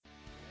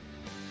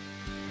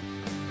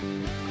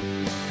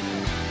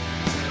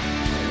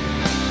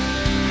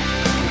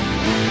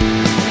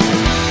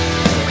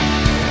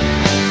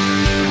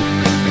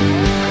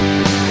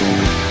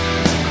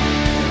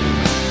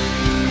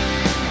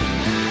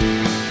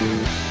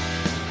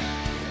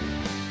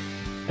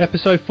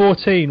Episode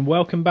 14,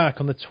 welcome back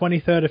on the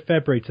 23rd of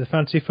February to the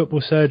Fantasy Football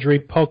Surgery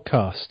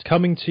podcast,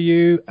 coming to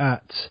you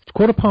at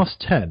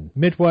 10:15,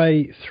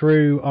 midway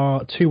through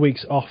our 2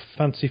 weeks off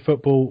fantasy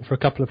football for a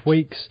couple of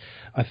weeks.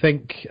 I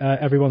think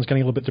everyone's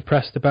getting a little bit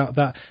depressed about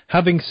that.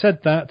 Having said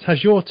that,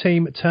 has your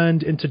team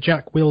turned into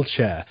Jack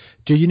Wilshere?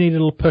 Do you need a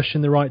little push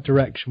in the right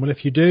direction? Well,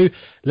 if you do,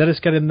 let us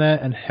get in there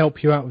and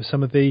help you out with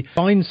some of the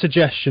fine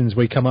suggestions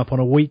we come up on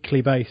a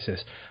weekly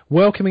basis.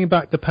 Welcoming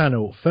back the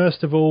panel,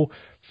 first of all,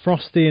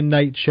 Frosty in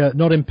nature,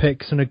 not in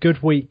picks, and a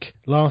good week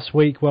last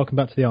week. Welcome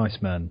back to the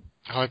Iceman.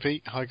 Hi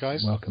Pete, hi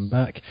guys. Welcome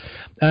back.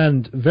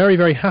 And very,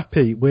 very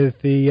happy with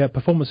the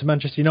performance of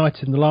Manchester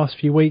United in the last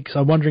few weeks.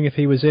 I'm wondering if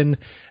he was in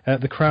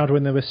the crowd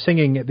when they were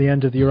singing at the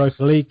end of the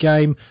Europa League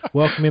game.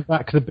 Welcoming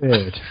back the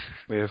beard.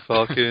 We're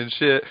fucking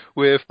shit,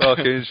 we're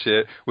fucking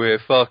shit, we're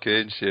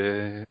fucking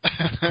shit.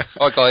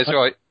 Hi guys,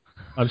 right.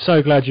 I'm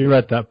so glad you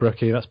read that,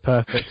 Brookie. That's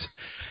perfect.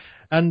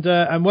 And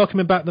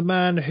welcoming back the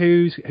man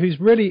who's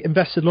really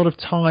invested a lot of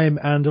time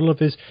and a lot of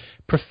his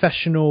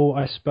professional,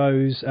 I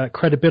suppose,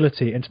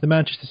 credibility into the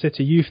Manchester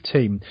City youth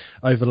team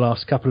over the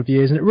last couple of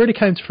years. And it really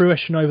came to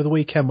fruition over the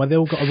weekend when they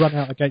all got a run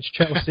out against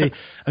Chelsea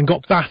and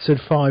got battered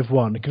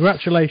 5-1.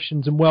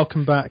 Congratulations and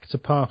welcome back to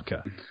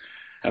Parker.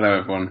 Hello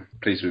everyone,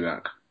 pleased to be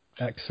back.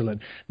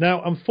 Excellent.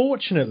 Now,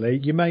 unfortunately,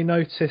 you may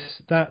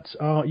notice that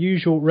our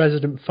usual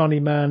resident funny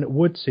man,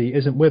 Woodsy,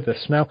 isn't with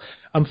us. Now,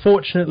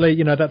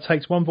 unfortunately, that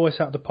takes one voice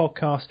out of the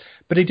podcast,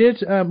 but he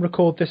did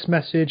record this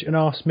message and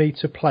asked me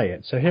to play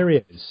it. So here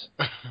he is.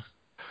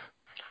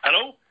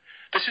 Hello,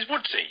 this is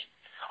Woodsy.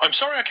 I'm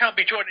sorry I can't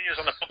be joining you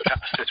on the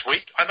podcast this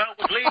week. I'm out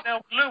with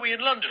Louis in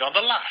London on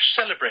the Lash,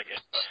 celebrating.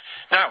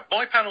 Now,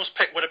 my panel's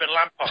pick would have been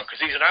Lampard because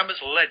he's an Hammers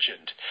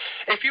legend.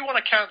 If you want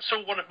to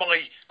cancel one of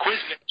my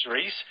quiz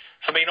victories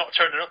for me not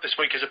turning up this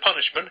week as a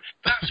punishment,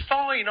 that's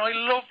fine. I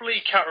love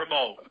Lee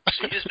Caramel.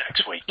 See you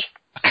next week.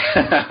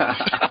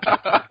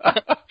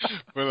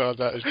 Well,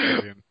 that is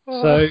brilliant.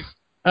 So,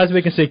 as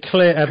we can see,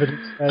 clear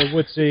evidence.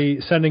 Woodsy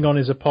sending on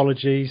his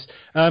apologies.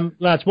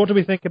 Lads, what do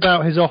we think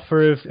about his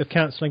offer of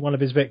cancelling one of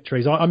his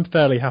victories? I'm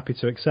fairly happy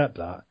to accept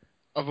that.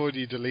 I've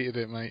already deleted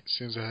it, mate, as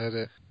soon as I heard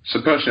it.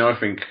 So personally, I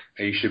think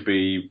he should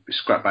be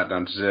scrapped back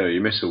down to zero.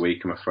 You miss a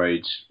week, I'm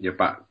afraid you're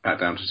back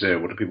down to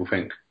zero. What do people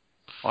think?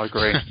 I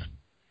agree.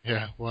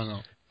 Yeah, why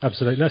not?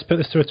 Absolutely. Let's put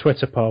this to a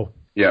Twitter poll.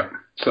 Yeah.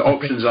 So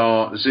options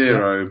are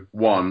 0,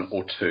 1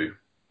 or 2.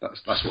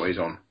 That's what he's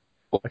on.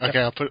 Okay,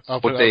 I'll put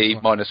Would be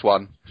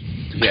 -1.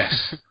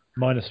 Yes.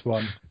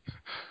 -1.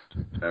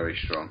 Very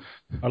strong.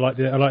 I like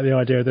the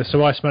idea of this.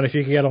 So, Iceman, if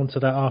you can get onto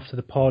that after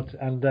the pod,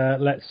 and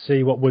let's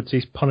see what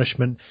Woodsy's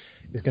punishment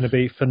is going to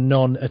be for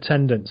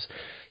non-attendance.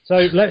 So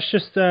let's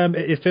just,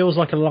 it feels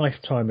like a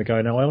lifetime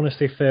ago now. I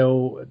honestly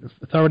feel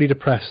thoroughly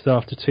depressed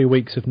after 2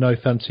 weeks of no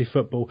fantasy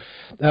football.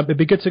 It'd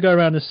be good to go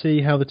around and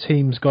see how the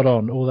teams got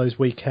on all those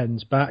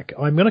weekends back.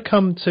 I'm going to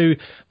come to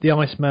the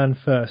Iceman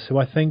first, who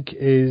I think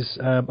is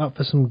up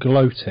for some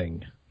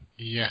gloating.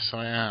 Yes,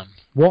 I am.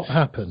 What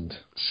happened?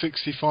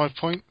 65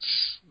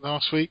 points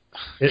last week.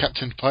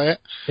 Captain Payet.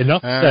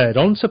 Enough said.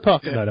 On to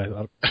Parker. Yeah.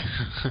 No.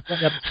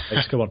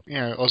 Let's go on.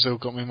 Ozil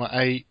got me my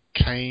 8.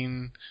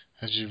 Kane,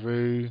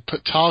 Giroud.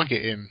 Put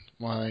Target in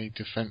my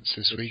defence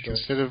this week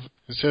instead of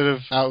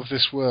Out of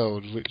This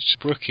World, which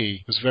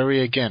Brookie was very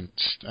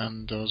against,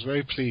 and I was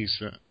very pleased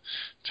that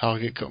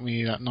Target got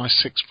me that nice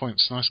 6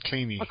 points, nice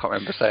cleanie. I can't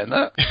remember saying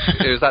that.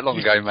 It was that long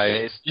ago,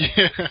 mate.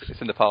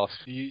 It's in the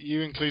past.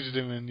 You included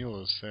him in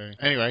yours, so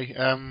anyway,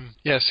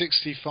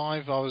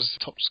 65. I was the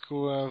top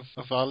scorer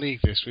of our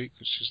league this week,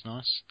 which is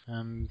nice,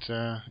 and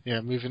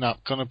moving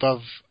up, gone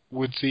above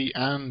Woodsy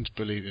and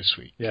Billy this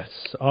week.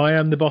 Yes, I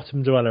am the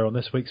bottom dweller on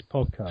this week's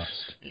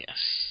podcast.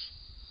 Yes.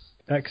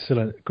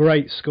 Excellent.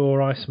 Great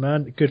score,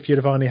 Iceman. Good for you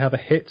to finally have a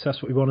hit.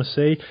 That's what we want to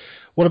see.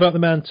 What about the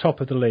man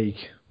top of the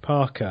league,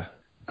 Parker?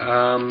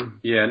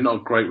 Not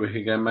a great week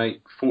again,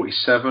 mate.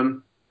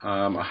 47.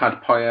 I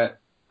had Payet,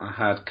 I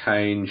had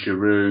Kane,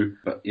 Giroud,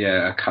 but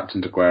I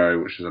captained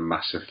Aguero, which was a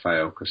massive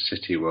fail because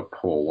City were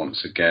poor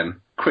once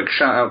again. Quick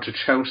shout out to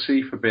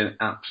Chelsea for being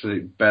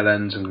absolute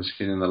bellends and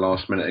conceding in the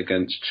last minute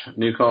against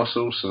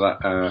Newcastle, so that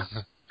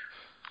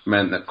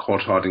meant that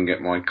Quadhard didn't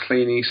get my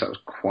cleanie, so that was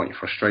quite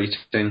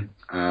frustrating.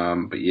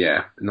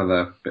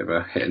 Another bit of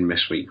a hit and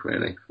miss week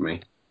really for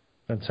me.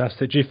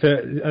 Fantastic. Do you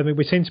feel,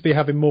 we seem to be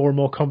having more and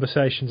more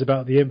conversations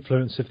about the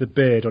influence of the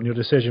beard on your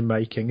decision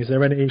making. Is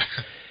there any?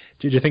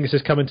 Do you think this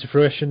is coming to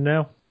fruition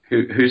now?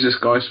 Who's this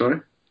guy?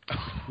 Sorry.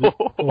 I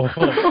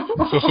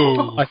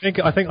think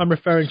I'm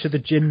referring to the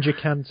Ginger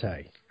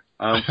Kante.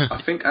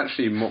 I think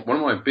actually one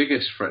of my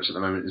biggest threats at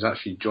the moment is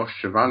actually Josh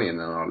Chevalier in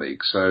our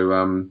league. So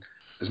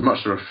as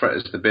much of a threat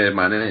as the beard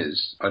man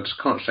is, I just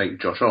can't shake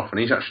Josh off, and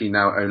he's actually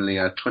now only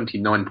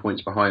 29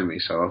 points behind me.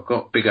 So I've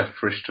got bigger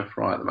fish to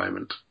fry at the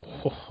moment.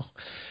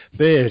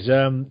 Beard,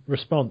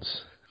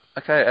 response.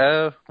 Okay,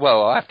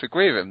 well, I have to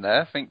agree with him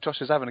there. I think Josh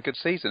is having a good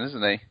season,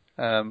 isn't he?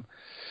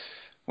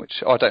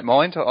 Which I don't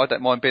mind. I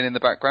don't mind being in the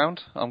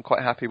background. I'm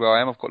quite happy where I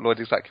am. I've got Lloyd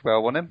exactly where I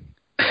want him.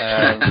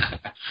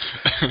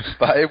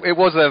 But it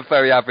was a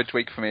very average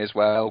week for me as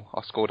well.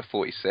 I scored a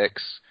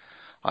 46.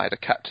 I had a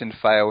captain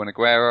fail in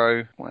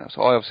Aguero. Well,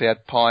 so I obviously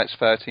had Pyatt's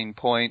 13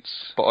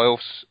 points, but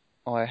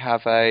I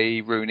have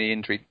a Rooney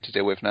injury to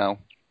deal with now.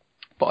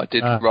 But I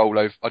did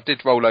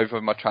roll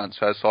over my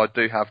transfers, so I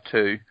do have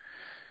 2.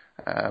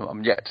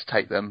 I'm yet to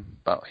take them,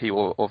 but he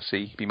will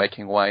obviously be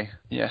making way.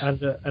 Yeah,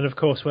 and of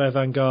course, where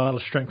Van Gaal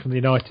strengthened the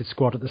United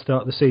squad at the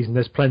start of the season,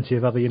 there's plenty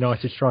of other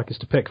United strikers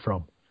to pick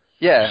from.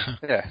 Yeah.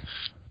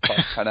 Like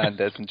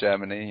Hernandez in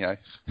Germany,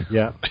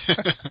 Yeah.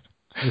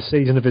 The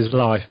season of his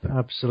life,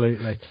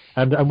 absolutely.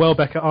 And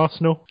Welbeck at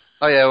Arsenal.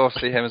 Oh yeah,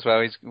 obviously him as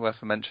well. He's worth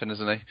a mention,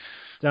 isn't he?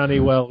 Danny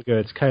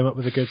Wellgood came up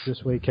with the goods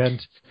this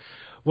weekend.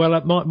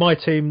 Well, my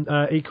team,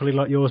 equally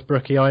like yours,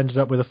 Brookie, I ended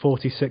up with a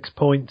 46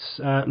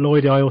 points.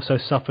 Lloyd, I also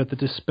suffered the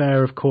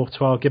despair of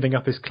Courtois giving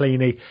up his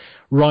cleanie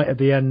right at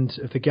the end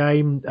of the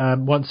game.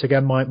 Once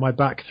again, my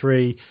back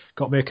 3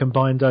 got me a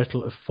combined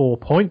total of 4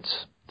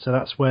 points. So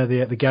that's where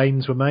the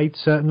gains were made,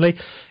 certainly.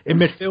 In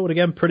midfield,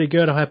 again, pretty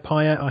good. I had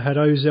Payet, I had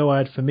Ozil, I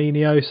had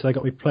Firmino, so they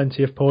got me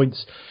plenty of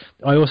points.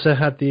 I also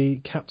had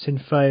the captain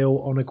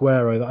fail on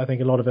Aguero that I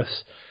think a lot of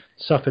us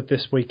suffered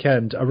this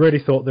weekend. I really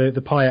thought the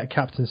Payet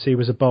captaincy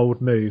was a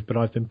bold move, but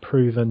I've been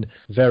proven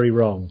very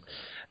wrong.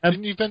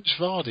 Didn't you bench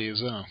Vardy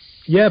as well?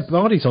 Yeah,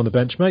 Vardy's on the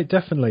bench, mate,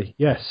 definitely.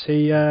 Yes,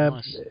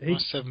 Nice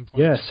 7 points.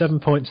 Yeah, 7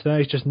 points there.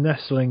 He's just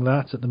nestling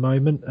that at the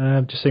moment.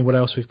 Just seeing what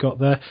else we've got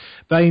there.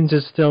 Baines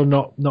is still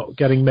not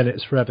getting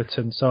minutes for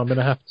Everton, so I'm going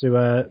to have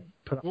to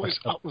put up. What is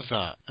up with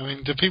that? I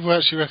mean, do people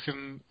actually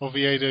reckon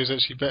Oviedo's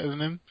actually better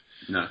than him?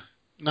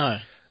 No.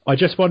 I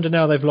just wonder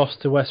now they've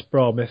lost to West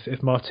Brom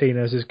if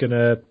Martinez is going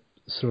to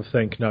sort of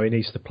think, no, he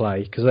needs to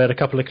play, because they had a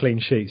couple of clean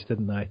sheets,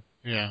 didn't they?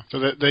 Yeah,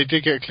 but they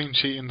did get a clean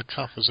sheet in the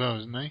cup as well,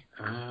 didn't they?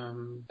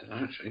 Don't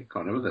actually,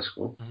 can't remember their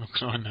score. I'm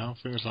looking now. I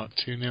think it was like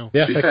 2-0.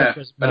 Yeah, to be fair,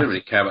 I didn't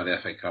really care about the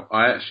FA Cup.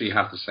 I actually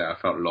have to say I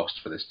felt lost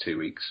for this 2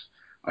 weeks.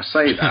 I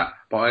say that,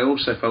 but I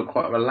also felt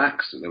quite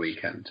relaxed at the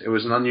weekend. It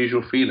was an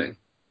unusual feeling.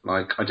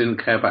 Like, I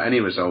didn't care about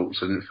any results.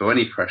 I didn't feel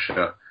any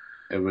pressure.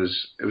 It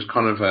was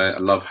kind of a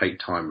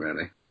love-hate time,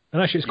 really.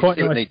 And actually, it's quite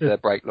nice. You need the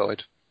break,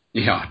 Lloyd.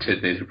 Yeah, I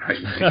did need a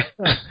break,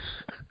 mate.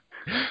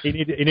 He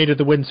needed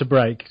the winter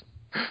break.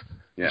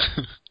 Yeah.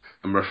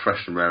 I'm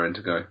refreshed and raring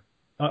to go.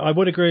 I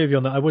would agree with you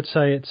on that. I would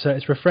say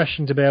it's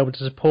refreshing to be able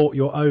to support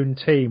your own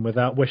team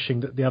without wishing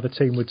that the other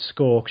team would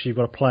score because you've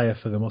got a player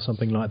for them or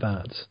something like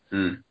that.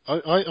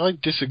 I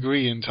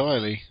disagree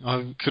entirely.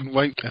 I couldn't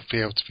wait for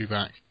FPL to be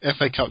back.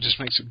 FA Cup just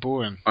makes it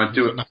boring. I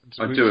do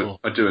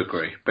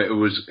agree. But it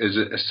was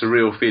a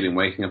surreal feeling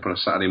waking up on a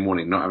Saturday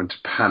morning not having to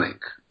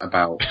panic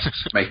about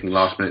making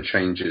last minute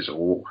changes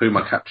or who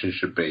my captain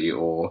should be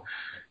or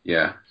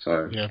a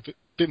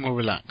bit more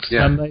relaxed.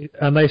 Yeah.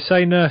 And they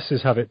say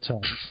nurses have it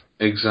tough.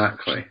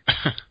 Exactly.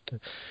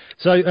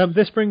 So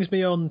this brings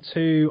me on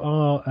to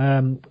our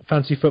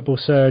Fantasy Football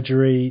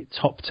Surgery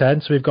top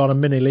 10. So we've got a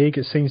mini league.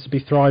 It seems to be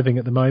thriving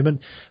at the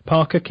moment.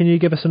 Parker, can you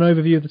give us an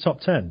overview of the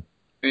top 10?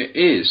 It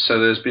is. So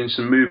there's been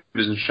some movers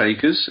and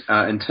shakers.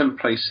 In 10th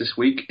place this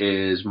week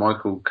is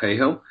Michael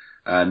Cahill.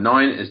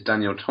 9 is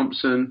Daniel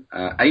Thompson.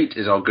 8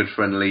 is our good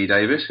friend Lee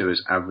Davis, who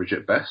is average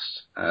at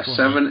best.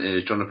 7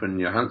 is Jonathan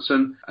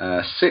Johansson.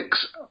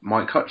 6,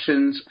 Mike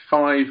Hutchins.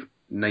 5,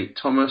 Nate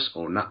Thomas,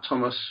 or Nat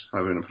Thomas,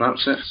 however you want to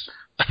pronounce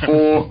it.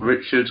 4,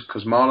 Richard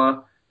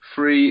Kosmala.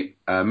 3,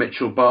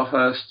 Mitchell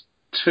Bathurst.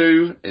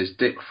 2 is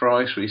Dick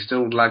Fry, so he's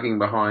still lagging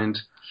behind.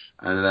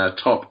 And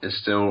top is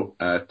still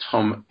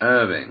Tom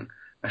Irving.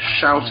 A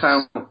shout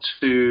out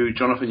to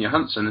Jonathan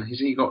Johansson.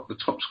 He got the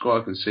top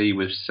score I can see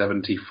with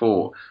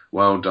 74.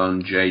 Well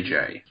done,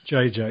 JJ.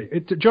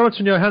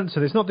 Jonathan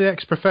Johansson, it's not the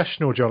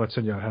ex-professional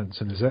Jonathan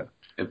Johansson, is it?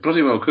 It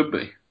bloody well could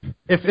be.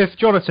 If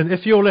Jonathan,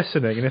 if you're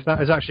listening, and if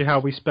that is actually how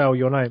we spell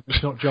your name,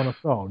 it's not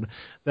Jonathan,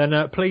 then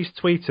please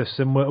tweet us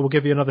and we'll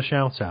give you another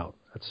shout out.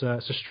 It's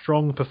a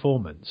strong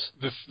performance.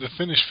 The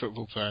Finnish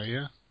football player,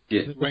 yeah?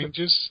 Yeah.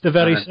 Rangers? The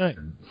very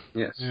same.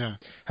 Yes. Yeah.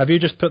 Have you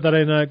just put that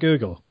in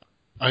Google?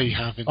 I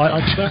haven't. I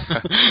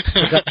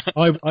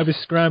was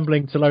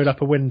scrambling to load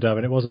up a window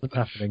and it wasn't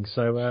happening.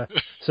 So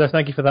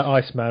thank you for that,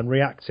 Iceman.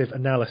 Reactive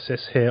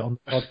analysis here on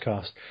the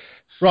podcast.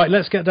 Right,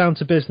 let's get down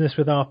to business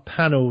with our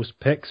panels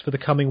picks for the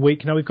coming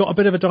week. Now, we've got a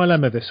bit of a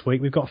dilemma this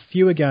week. We've got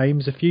fewer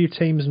games, a few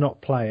teams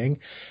not playing,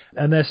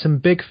 and there's some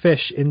big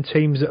fish in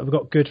teams that have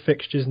got good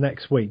fixtures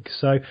next week.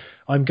 So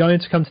I'm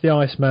going to come to the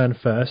Iceman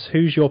first.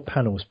 Who's your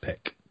panels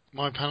pick?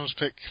 My panels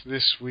pick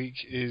this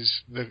week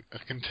is a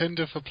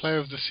contender for player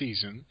of the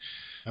season,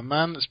 a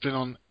man that's been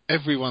on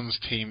everyone's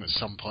team at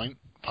some point,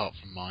 apart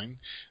from mine,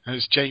 and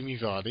it's Jamie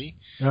Vardy,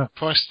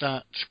 priced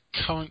at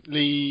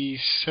currently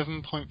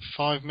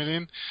 7.5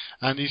 million,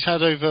 and he's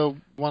had over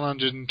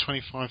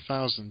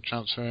 125,000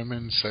 transfer him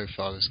in so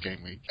far this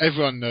game week.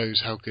 Everyone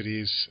knows how good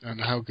he is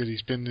and how good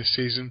he's been this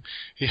season.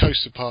 He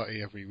hosts a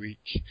party every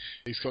week.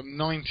 He's got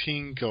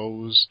 19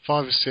 goals,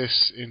 5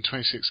 assists in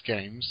 26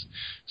 games,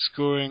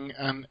 scoring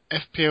an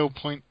FPL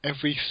point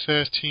every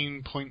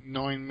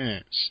 13.9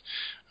 minutes.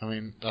 I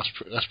mean, that's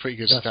pretty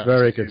good stats. That's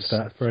very good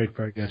stat. Very,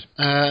 very good.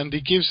 And he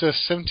gives us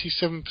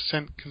 77%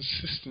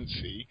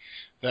 consistency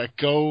that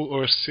a goal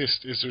or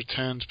assist is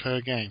returned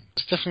per game.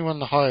 It's definitely one of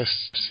the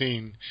highest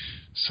seen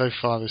so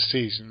far this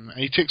season. And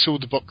he ticks all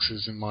the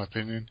boxes, in my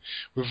opinion,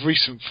 with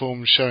recent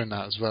form showing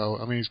that as well.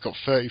 I mean, he's got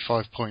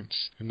 35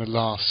 points in the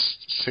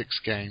last 6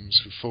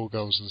 games with 4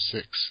 goals and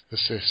 6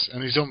 assists.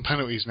 And he's on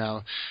penalties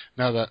now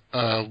that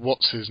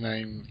what's his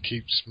name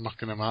keeps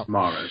mucking him up.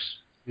 Mahrez.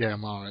 Yeah,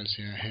 Mahrez,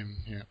 yeah, him,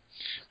 yeah.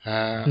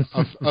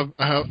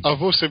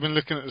 I've also been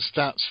looking at the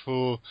stats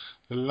for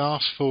the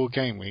last 4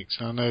 game weeks,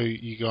 and I know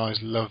you guys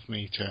love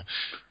me to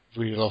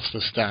reel off the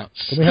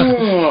stats.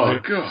 Oh,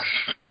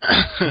 gosh.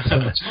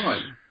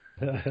 Time.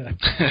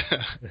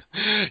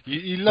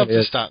 you love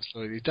the stats,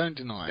 Lloyd. You don't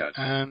deny it.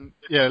 And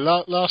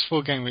last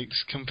 4 game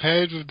weeks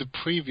compared with the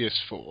previous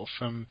 4,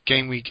 from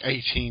game week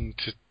 18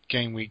 to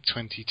game week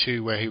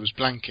 22, where he was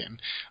blanking,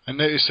 I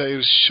noticed that it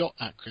was shot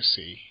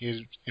accuracy he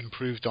had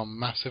improved on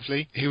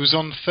massively. He was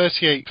on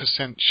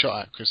 38%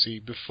 shot accuracy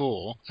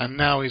before, and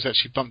now he's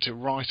actually bumped it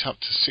right up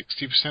to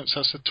 60%, so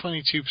that's a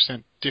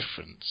 22%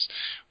 difference,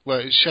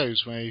 where it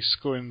shows where he's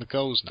scoring the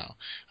goals now.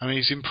 I mean,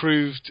 he's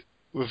improved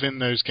within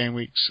those game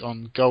weeks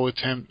on goal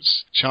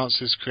attempts,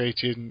 chances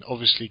created, and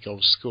obviously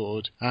goals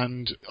scored.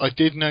 And I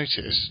did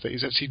notice that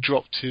he's actually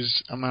dropped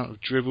his amount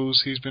of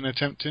dribbles he's been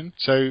attempting.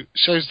 So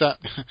shows that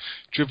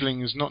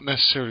dribbling is not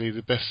necessarily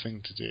the best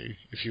thing to do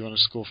if you want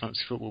to score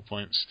fantasy football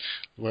points,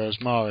 whereas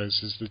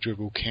Mahrez is the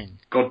dribble king.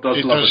 God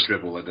does love a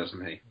dribble, though,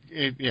 doesn't he?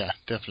 Yeah,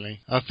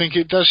 definitely. I think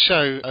it does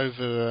show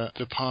over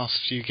the past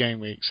few game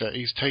weeks that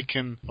he's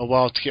taken a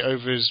while to get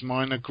over his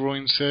minor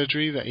groin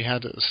surgery that he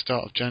had at the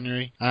start of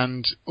January.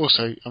 And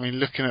also, I mean,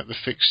 looking at the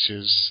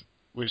fixtures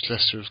which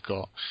Leicester have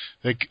got,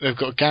 they've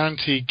got a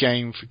guaranteed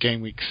game for game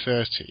week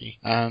 30,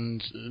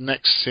 and the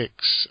next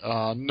 6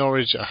 are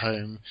Norwich at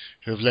home,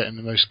 who have let in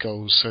the most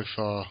goals so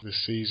far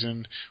this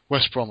season,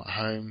 West Brom at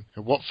home,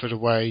 Watford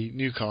away,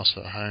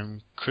 Newcastle at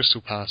home,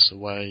 Crystal Palace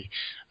away,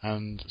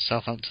 and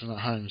Southampton at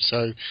home.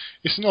 So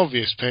it's an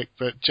obvious pick,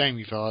 but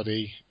Jamie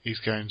Vardy, he's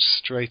going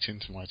straight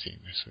into my team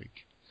this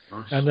week.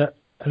 Nice.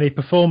 And he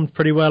performed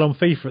pretty well on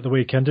FIFA at the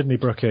weekend, didn't he,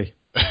 Brookie?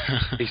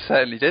 He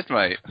certainly did,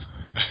 mate.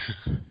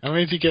 How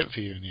many did he get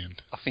for you in the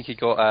end? I think he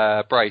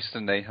got braced,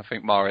 didn't he? I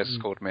think Mahrez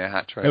scored me a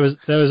hat-trick.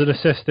 There was an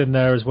assist in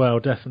there as well,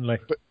 definitely.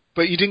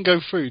 But you didn't go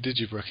through, did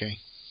you, Brookie?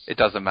 It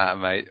doesn't matter,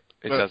 mate.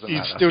 It doesn't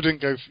matter. You still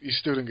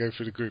didn't go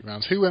through the group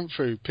rounds. Who went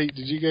through? Pete,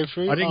 did you go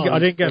through? I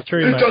didn't get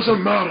through. It mate.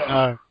 doesn't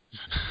matter.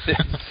 No.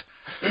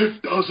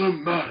 It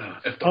doesn't matter.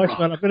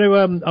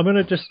 Man, I'm going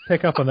to just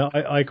pick up on that.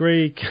 I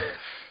agree.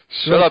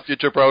 Shut up, you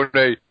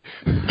jabroni.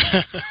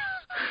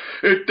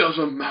 It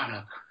doesn't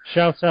matter.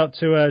 Shout out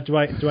to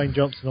Dwayne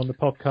Johnson on the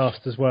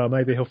podcast as well.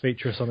 Maybe he'll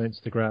feature us on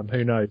Instagram.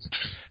 Who knows?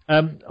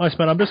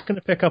 Iceman, I'm just going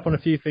to pick up on a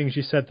few things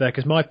you said there,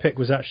 because my pick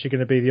was actually going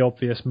to be the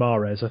obvious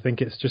Mahrez. I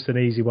think it's just an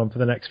easy one for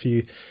the next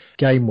few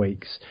game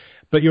weeks.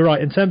 But you're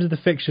right, in terms of the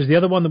fixtures, the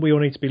other one that we all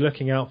need to be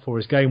looking out for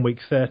is game week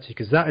 30,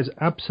 because that is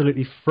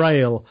absolutely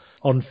frail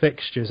on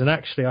fixtures. And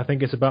actually, I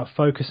think it's about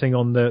focusing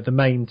on the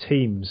main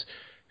teams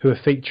who are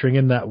featuring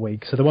in that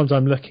week. So the ones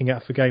I'm looking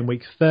at for game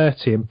week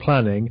 30 and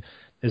planning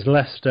is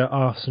Leicester,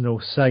 Arsenal,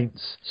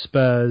 Saints,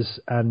 Spurs,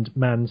 and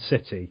Man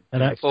City.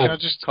 And can I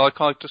just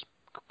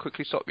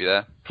quickly stop you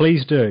there?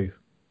 Please do.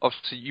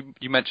 Obviously,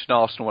 you mentioned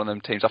Arsenal, one of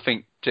them teams. I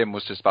think Jim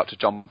was just about to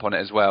jump on it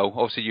as well.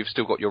 Obviously, you've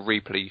still got your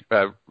replay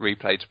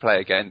to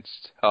play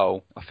against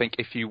Hull. I think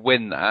if you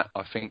win that,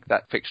 I think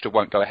that fixture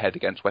won't go ahead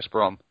against West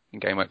Brom in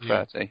game week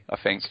 30, I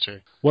think. That's true.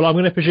 Well, I'm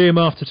going to presume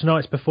after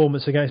tonight's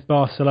performance against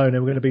Barcelona,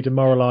 we're going to be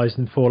demoralised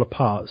and fall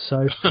apart.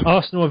 So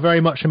Arsenal are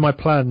very much in my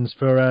plans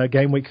for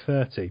game week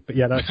 30. But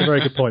yeah, that's a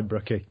very good point,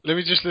 Brookie. Let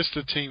me just list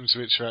the teams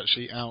which are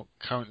actually out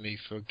currently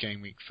for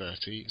game week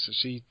 30. It's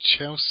actually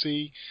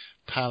Chelsea,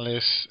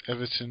 Palace,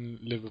 Everton,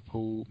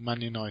 Liverpool,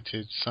 Man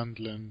United,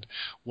 Sunderland,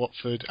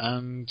 Watford,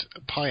 and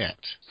Payet.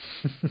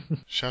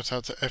 Shout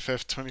out to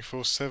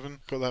FF247.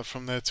 Got that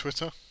from their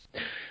Twitter.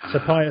 So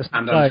Payet's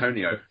and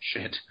Antonio.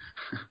 Shit.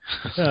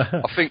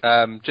 I think,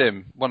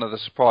 Jim, one of the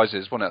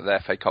surprises, one of the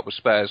FA Cup was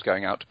Spurs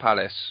going out to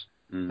Palace.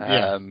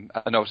 And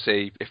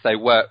obviously, if they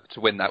were to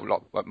win that,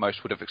 like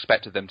most would have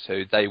expected them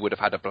to, they would have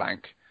had a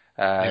blank.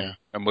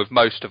 And with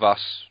most of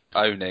us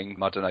owning,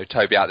 I don't know,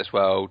 Toby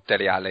Alderweireld,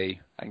 Dele Alli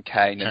and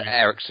Kane and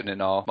Eriksen in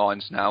our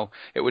minds now,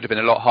 it would have been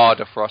a lot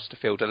harder for us to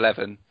field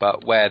 11.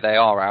 But where they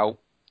are out,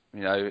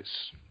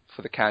 it's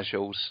for the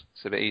casuals,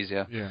 it's a bit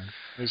easier. Yeah,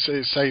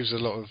 it saves a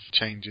lot of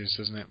changes,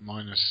 doesn't it?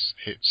 Minus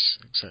hits,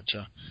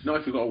 etc. Not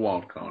if you've got a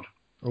wild card.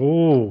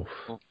 Oh.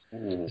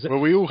 Well,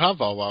 we all have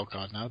our wild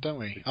card now, don't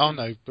we? Oh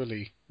no,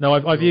 Bully. No,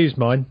 I've used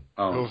mine.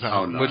 Oh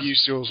no. We'll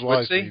use yours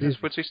wisely.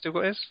 Has Woodsy still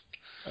got his?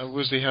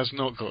 Woodsy has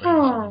not got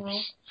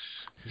his.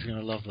 He's going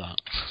to love that.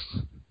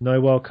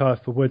 No wild card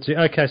for Woodsy.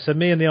 Okay, so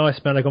me and the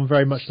Iceman have gone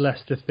very much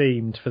Leicester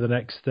themed for the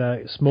next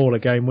smaller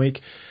game week.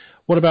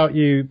 What about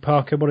you,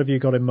 Parker? What have you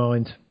got in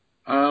mind?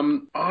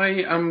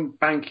 I am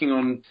banking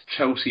on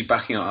Chelsea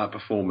backing up that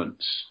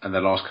performance in the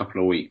last couple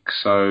of weeks.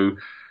 So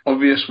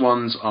obvious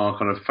ones are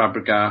kind of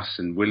Fabregas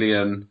and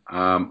Willian.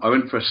 I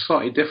went for a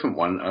slightly different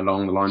one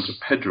along the lines of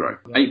Pedro.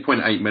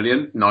 8.8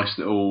 million, nice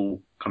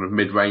little kind of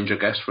mid-range, I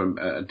guess, from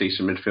a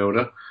decent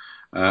midfielder.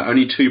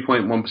 Only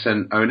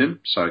 2.1% own him,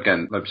 so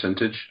again, low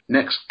percentage.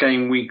 Next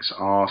game weeks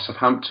are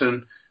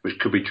Southampton, which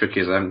could be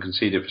tricky as they haven't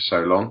conceded for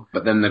so long.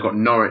 But then they've got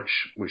Norwich,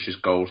 which is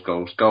goals,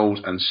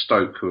 and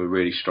Stoke, who are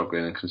really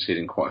struggling and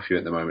conceding quite a few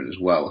at the moment as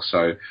well.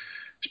 So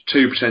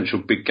 2 potential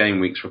big game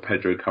weeks for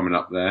Pedro coming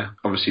up there.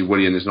 Obviously,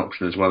 Willian is an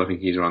option as well. I think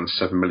he's around the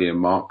 7 million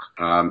mark.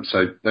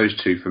 So those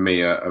two, for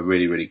me, are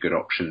really, really good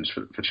options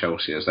for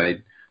Chelsea, as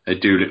they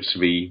do look to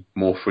be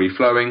more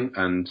free-flowing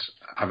and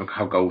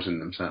have goals in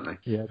them, certainly.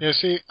 Yeah,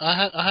 see,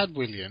 I had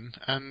Willian,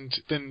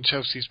 and been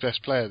Chelsea's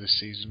best player this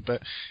season,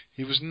 but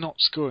he was not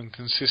scoring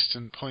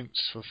consistent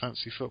points for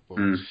fantasy football.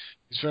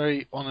 He's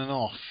very on and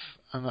off,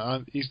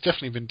 and he's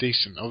definitely been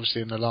decent.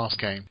 Obviously, in the last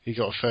game, he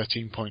got a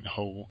 13-point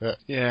haul, but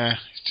yeah,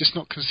 he's just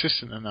not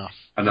consistent enough.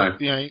 I know.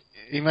 You know,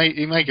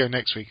 he may go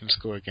next week and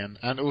score again,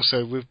 and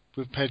also with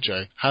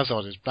Pedro,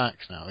 Hazard is back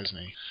now, isn't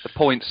he? The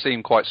points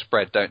seem quite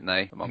spread, don't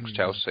they, amongst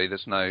Chelsea?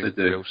 There's no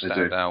real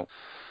standout.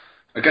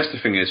 I guess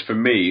the thing is, for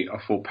me, I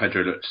thought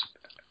Pedro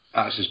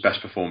that's his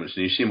best performance,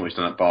 and you've seen what he's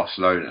done at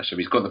Barcelona, so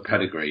he's got the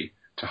pedigree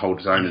to hold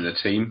his own in the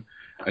team.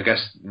 I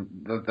guess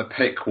the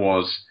pick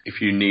was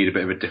if you need a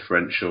bit of a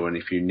differential and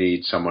if you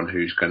need someone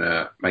who's going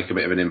to make a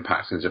bit of an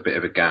impact, and it's a bit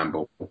of a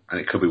gamble,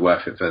 and it could be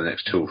worth it for the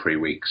next 2 or 3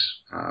 weeks.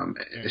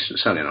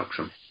 It's certainly an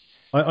option.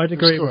 I'd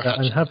agree with that.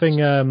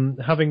 And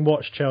having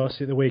watched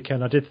Chelsea at the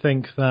weekend, I did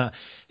think that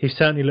he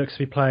certainly looks to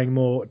be playing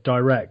more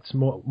direct,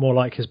 more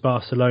like his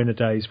Barcelona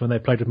days when they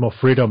played with more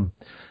freedom.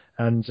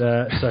 And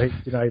so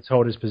he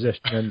held his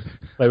position and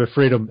play with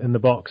freedom in the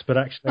box. But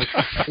actually,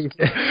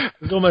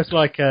 he's almost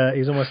like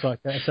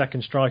a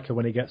second striker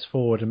when he gets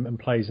forward and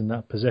plays in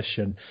that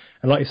position.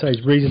 And like you say,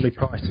 he's reasonably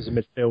priced as a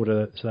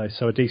midfielder today,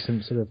 so a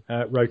decent sort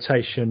of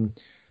rotation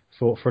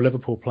for a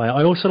Liverpool player.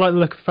 I also like the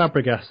look of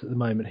Fabregas at the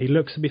moment. He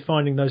looks to be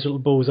finding those little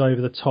balls over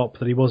the top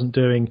that he wasn't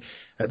doing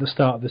at the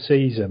start of the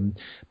season.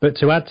 But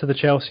to add to the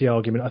Chelsea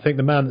argument, I think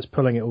the man that's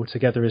pulling it all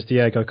together is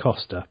Diego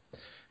Costa.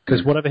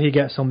 Because whatever he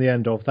gets on the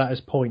end of, that is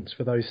points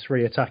for those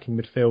 3 attacking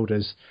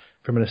midfielders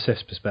from an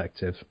assist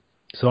perspective.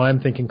 So I am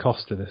thinking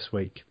Costa this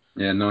week.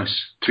 Yeah, nice.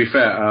 To be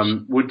fair,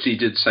 Woodsy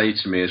did say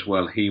to me as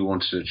well he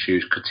wanted to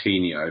choose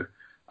Coutinho.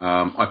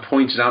 I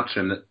pointed out to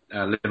him that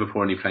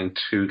Liverpool are only playing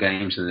 2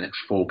 games in the next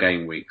 4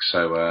 game weeks,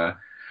 so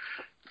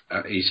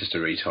he's just a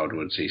retard,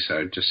 Woodsy,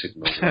 so just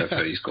ignore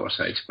whatever he's got to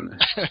say, to be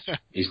honest.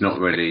 He's not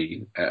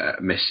really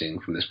missing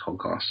from this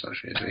podcast,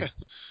 actually, is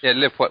he? Yeah,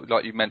 Liverpool,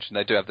 like you mentioned,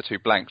 they do have the 2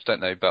 blanks, don't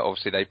they? But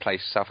obviously they play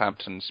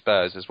Southampton and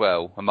Spurs as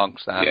well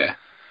amongst that. Yeah.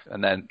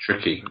 And then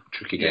tricky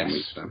game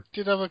weeks.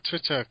 Did have a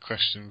Twitter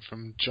question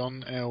from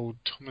John L.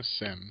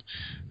 Thomason.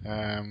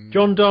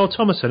 John Dahl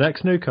Thomason,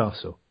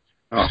 ex-Newcastle.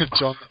 Oh.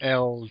 John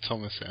L.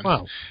 Thomason.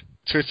 Wow.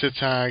 Twitter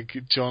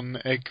tag John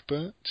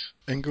Engelbert.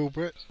 Oh, I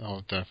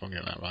don't know if I'm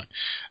getting that right.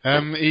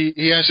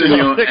 He actually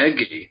Senor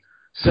Eggy.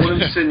 Call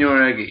him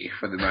Senor Eggy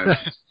for the moment.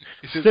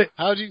 He says,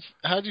 how do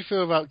you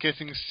feel about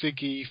getting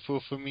Siggy for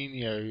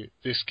Firmino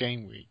this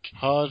game week?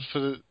 Hard for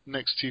the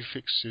next 2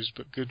 fixtures,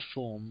 but good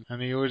form,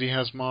 and he already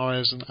has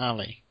Mahrez and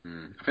Ali. I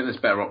think there's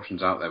better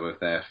options out there with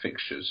their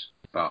fixtures.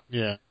 But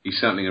yeah, he's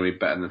certainly going to be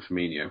better than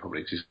Firmino, probably,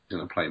 because he's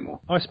going to play more.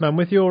 Iceman,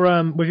 with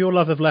your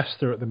love of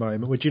Leicester at the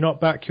moment, would you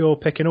not back your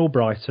pick in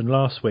Albrighton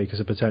last week as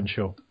a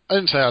potential? I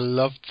didn't say I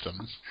loved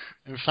them.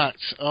 In fact,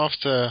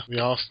 after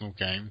the Arsenal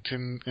game,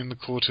 in the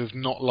quarter of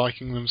not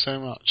liking them so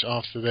much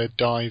after their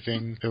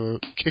diving, they were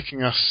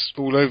kicking us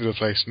all over the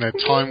place and their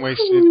time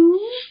wasted.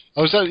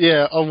 I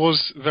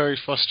was very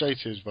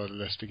frustrated by the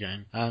Leicester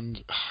game,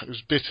 and it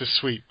was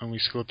bittersweet when we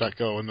scored that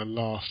goal in the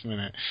last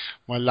minute.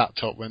 My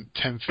laptop went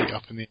 10 feet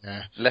up in the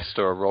air.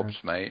 Leicester are robs,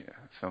 mate,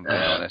 if I'm being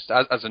honest.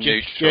 As a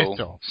neutral.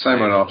 Get off.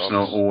 Same with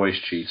Arsenal, always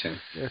cheating.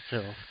 Get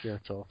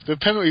off. The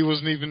penalty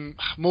wasn't even...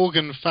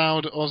 Morgan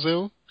fouled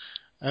Ozil,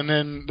 and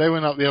then they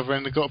went up the other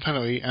end and got a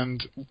penalty,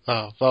 and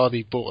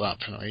Vardy bought that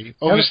penalty.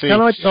 Obviously,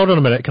 hold on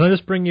a minute. Can I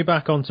just bring you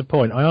back onto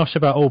point? I asked you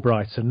about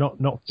Albrighton,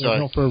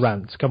 not for a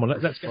rant. Come on,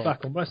 let's get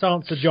back on. Let's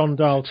answer John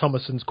Dahl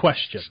Thomason's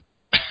question.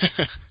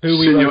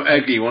 Senor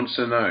Eggy wants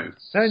to know.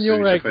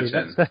 Senor Eggy.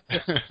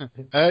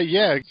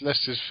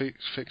 Leicester's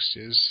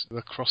fixtures,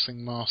 the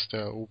crossing master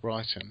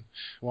Albrighton.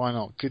 Why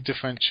not? Good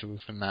differential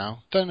for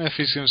now. Don't know if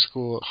he's going to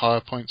score higher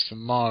points than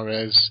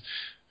Mahrez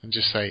and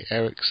just say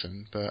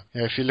Eriksen, but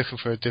if you're looking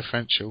for a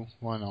differential,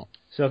 why not?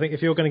 So I think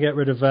if you're going to get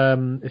rid of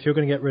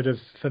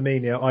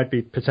Firmino, I'd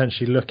be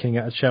potentially looking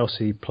at a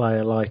Chelsea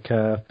player like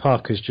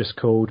Parker's just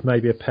called,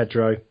 maybe a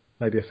Pedro,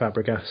 maybe a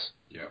Fabregas.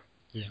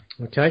 Yeah.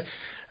 Okay.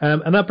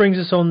 And that brings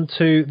us on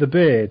to the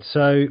Beard.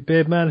 So,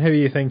 Beardman, who are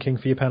you thinking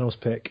for your panel's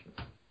pick?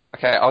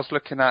 Okay, I was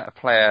looking at a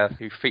player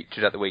who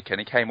featured at the weekend.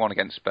 He came on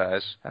against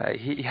Spurs.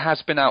 He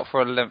has been out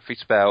for a lengthy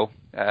spell.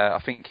 I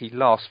think he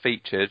last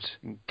featured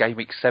in game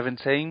week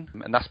 17,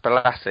 and that's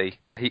Balassi.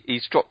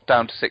 He's dropped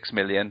down to 6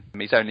 million.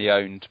 He's only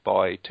owned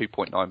by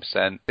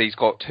 2.9%. He's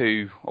got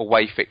 2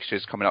 away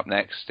fixtures coming up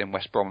next in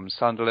West Brom and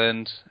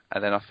Sunderland,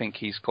 and then I think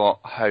he's got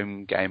a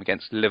home game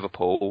against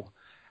Liverpool.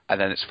 and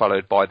then it's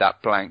followed by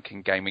that blank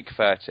in game week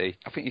 30.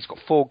 I think he's got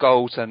 4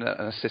 goals and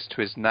an assist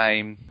to his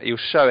name. He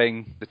was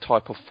showing the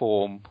type of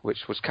form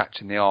which was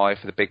catching the eye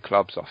for the big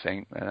clubs, I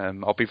think.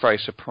 I'll be very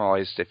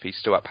surprised if he's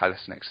still at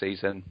Palace next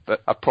season.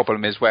 But a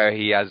problem is where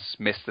he has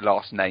missed the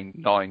last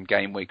 9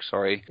 game weeks,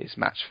 his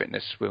match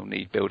fitness will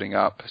need building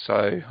up.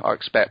 So I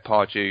expect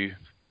Pardew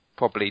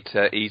probably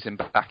to ease him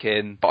back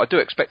in. But I do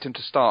expect him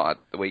to start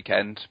at the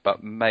weekend,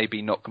 but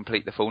maybe not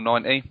complete the full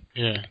 90.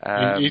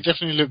 Yeah, he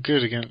definitely looked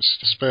good against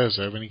Spurs,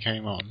 though, when he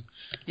came on.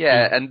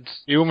 Yeah, and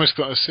he almost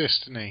got an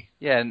assist, didn't he?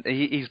 Yeah, and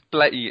he's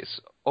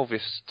it's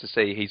obvious to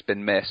see he's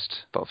been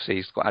missed, but obviously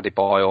he's got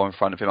Adebayor in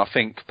front of him. I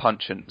think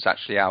Puncheon's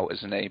actually out,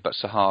 isn't he? But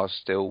Sahar's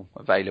still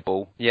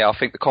available. Yeah, I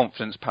think the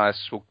confidence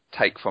Palace will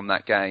take from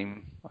that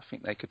game, I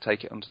think they could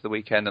take it onto the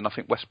weekend, and I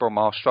think West Brom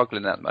are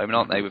struggling at the moment,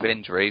 aren't they, with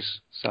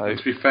injuries? So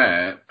to be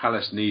fair,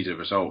 Palace need a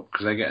result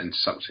because they're getting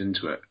sucked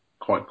into it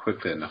quite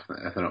quickly enough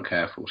if they're not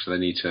careful. So they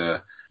need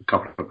a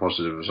couple of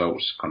positive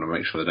results to kind of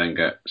make sure they don't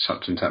get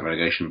sucked into that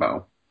relegation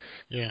battle.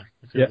 Yeah,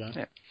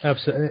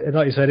 absolutely.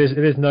 Like you said, it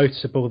is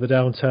noticeable the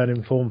downturn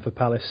in form for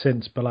Palace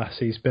since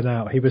Bolassi's been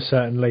out. He was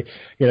certainly,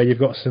 you've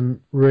got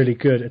some really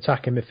good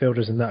attacking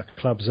midfielders in that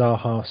club,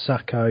 Zaha,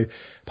 Sakho,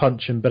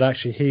 Puncheon, but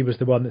actually he was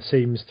the one that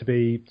seems to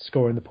be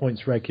scoring the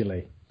points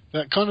regularly.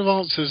 That kind of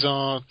answers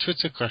our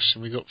Twitter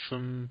question we got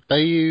from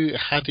Bayu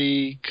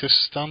Hadi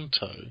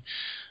Costanto.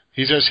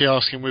 He's actually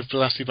asking, with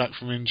Bolasie back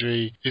from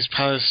injury, is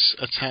Palace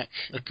attack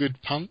a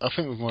good punt? I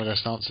think we've more or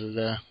less answered it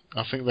there.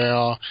 I think they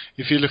are.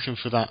 If you're looking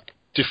for that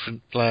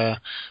different player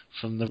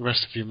from the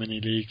rest of your mini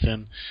league,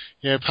 then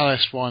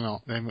Palace, why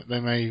not?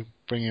 They may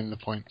bring in the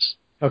points.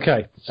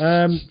 Okay,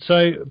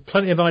 so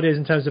plenty of ideas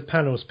in terms of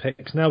panels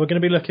picks. Now we're going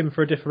to be looking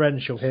for a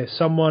differential here,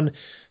 someone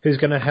who's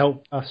going to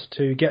help us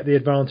to get the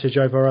advantage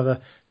over our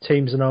other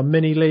teams in our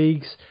mini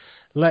leagues.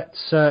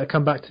 Let's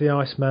come back to the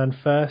Iceman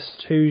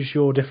first. Who's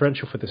your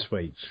differential for this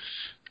week?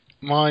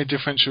 My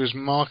differential is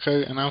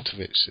Marko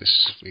Arnautovic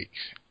this week.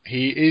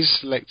 He is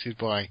selected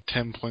by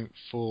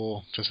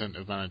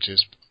 10.4% of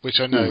managers, which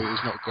I know is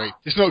not great.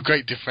 It's not a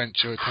great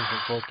differential at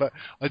 10.4, but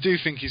I do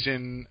think he's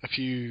in a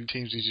few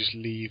teams who just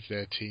leave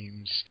their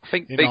teams. I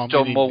think Big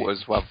John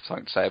Walters will have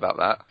something to say about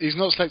that. He's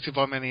not selected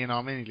by many in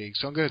our mini league,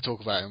 so I'm going to talk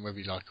about him whether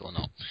you like it or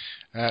not.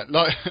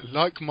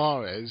 Like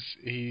Mahrez,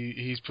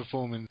 he's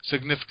performing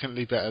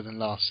significantly better than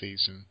last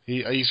season.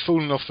 He's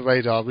fallen off the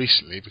radar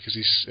recently because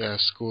he's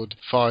scored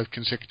 5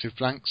 consecutive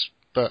blanks,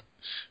 but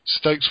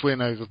Stoke's win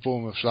over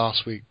Bournemouth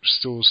last week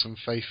restores some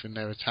faith in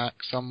their attack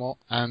somewhat.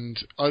 And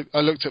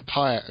I looked at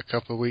Payet a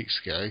couple of weeks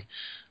ago.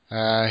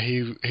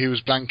 He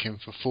was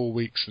blanking for 4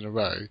 weeks in a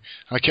row. And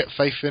I kept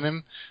faith in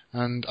him,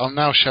 and I'm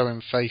now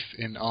showing faith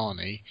in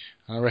Arnie.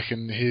 And I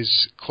reckon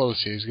his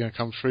quality is going to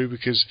come through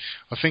because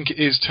I think it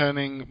is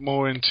turning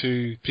more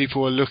into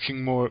people are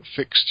looking more at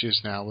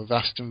fixtures now with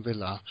Aston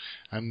Villa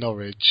and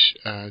Norwich,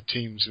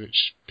 teams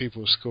which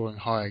people are scoring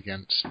high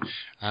against.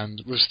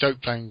 And with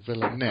Stoke playing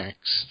Villa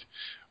next,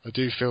 I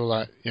do feel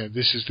like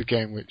this is the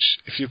game which,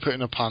 if you're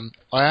putting a punt,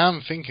 I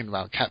am thinking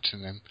about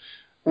captaining him.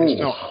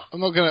 I'm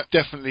not going to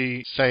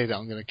definitely say that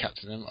I'm going to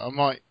captain him. I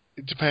might.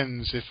 It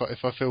depends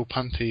if I feel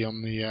punty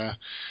on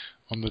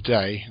the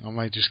day, I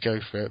may just go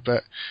for it.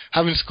 But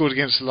having scored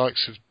against the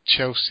likes of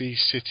Chelsea,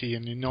 City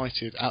and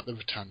United at the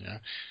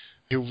Britannia,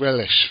 he'll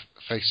relish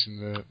facing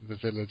the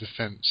Villa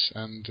defence,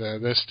 and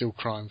they're still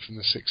crying from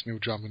the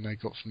 6-0 drumming they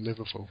got from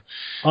Liverpool.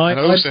 I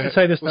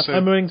say this now,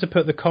 I'm willing to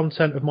put the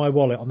content of my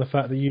wallet on the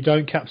fact that you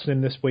don't captain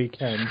him this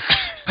weekend.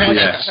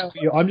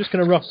 I'm just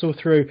going to rustle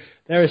through.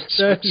 There is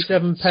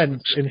 37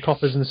 pence in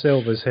coppers and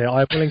silvers here.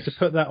 I'm willing to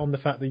put that on the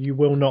fact that you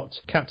will not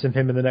captain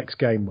him in the next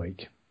game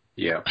week.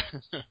 Yeah.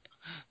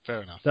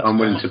 Fair enough. I'm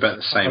willing to bet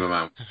the same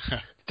amount.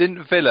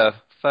 Didn't Villa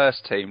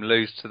first team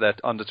lose to their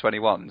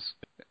under-21s?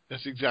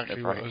 That's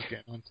exactly what I was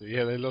getting onto.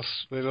 Yeah, they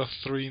lost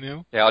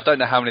 3-0. Yeah, I don't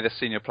know how many of the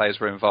senior players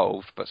were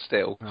involved, but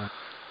still.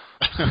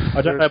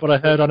 I don't know, but I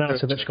heard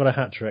Arnautovic got a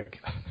hat-trick.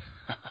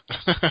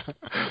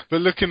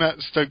 But looking at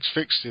Stoke's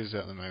fixtures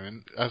at the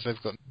moment, as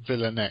they've got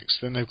Villa next,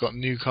 then they've got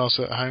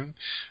Newcastle at home.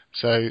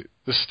 So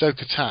the Stoke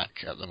attack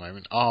at the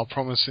moment are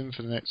promising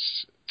for the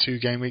next 2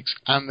 game weeks,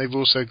 and they've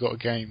also got a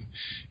game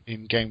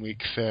in game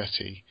week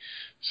 30.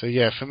 So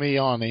yeah, for me,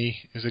 Arnie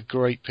is a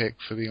great pick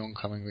for the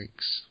oncoming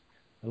weeks.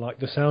 I like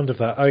the sound of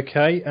that.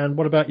 Okay, and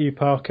what about you,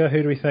 Parker?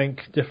 Who do we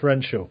think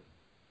differential?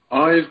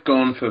 I've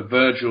gone for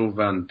Virgil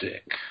van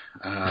Dijk.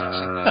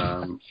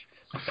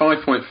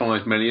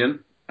 5.5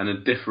 million and a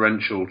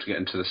differential to get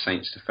into the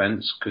Saints'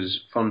 defence because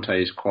Fonte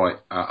is quite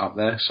up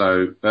there.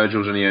 So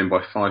Virgil's only owned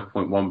by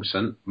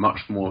 5.1%,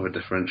 much more of a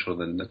differential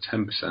than the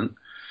 10%.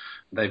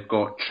 They've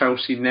got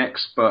Chelsea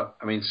next, but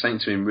I mean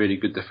Saints have been really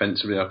good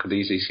defensively. I could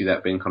easily see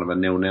that being kind of a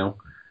 0-0.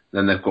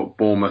 Then they've got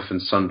Bournemouth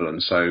and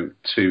Sunderland, so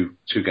two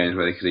games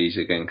where they could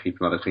easily again keep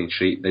another clean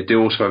sheet. They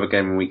do also have a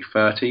game in week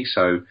 30,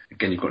 so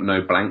again you've got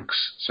no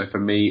blanks. So for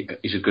me,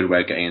 it's a good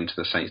way of getting into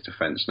the Saints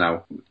defence.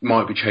 Now,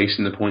 might be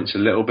chasing the points a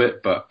little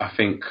bit, but I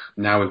think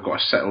now we've got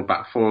a settled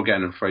back four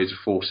again, and Fraser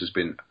Force has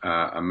been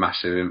a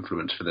massive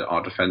influence for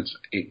our defence.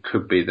 It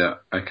could be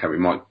that, okay, we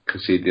might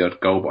concede the odd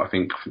goal, but I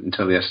think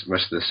until the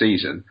rest of the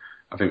season,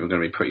 I think we're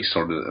going to be pretty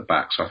solid at the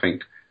back. So I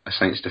think a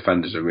Saints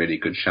defender is a really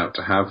good shout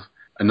to have.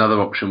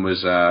 Another option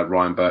was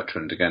Ryan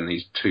Bertrand. Again,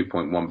 he's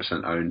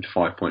 2.1% owned,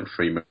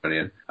 5.3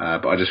 million.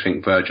 But I just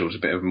think Virgil's a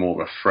bit of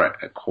more of a threat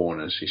at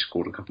corners. He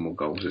scored a couple more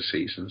goals this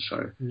season,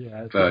 so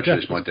Virgil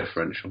is my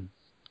differential.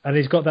 And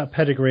he's got that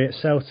pedigree at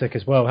Celtic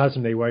as well,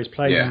 hasn't he? Where he's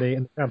played in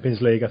the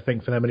Champions League, I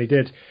think, for them, and he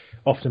did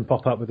often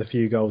pop up with a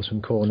few goals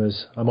from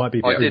corners.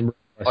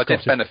 I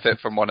did benefit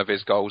from one of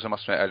his goals, I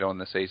must admit, earlier on in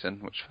the season,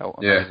 which felt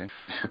amazing.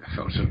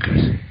 Felt so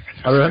good.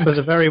 I remember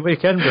the very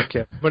weekend,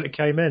 Ricky, when it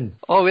came in.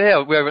 Oh,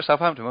 yeah, we were at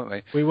Southampton,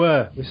 weren't we?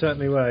 We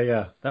certainly were,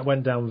 yeah. That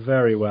went down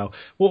very well.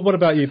 What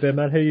about you, Ben,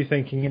 man? Who are you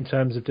thinking in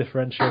terms of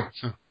differential?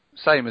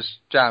 Same as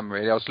Jam,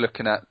 really. I was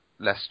looking at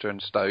Leicester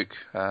and Stoke.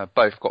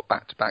 Both got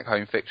back-to-back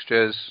home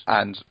fixtures,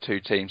 and two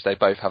teams, they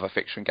both have a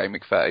fixture in game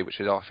week 30, which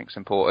I think is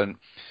important.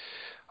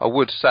 I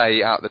would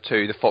say out of the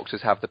two, the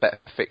Foxes have the better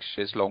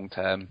fixtures long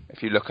term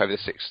if you look over the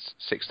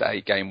 6 to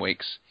 8 game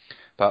weeks.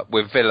 But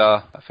with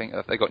Villa, I think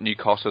they've got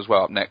Newcastle as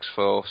well up next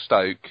for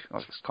Stoke.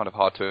 It's kind of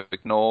hard to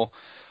ignore.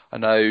 I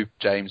know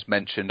James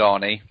mentioned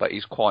Arnie, but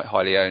he's quite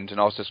highly owned. And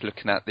I was just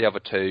looking at the other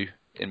two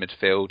in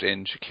midfield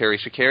in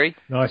Shaqiri.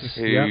 Nice.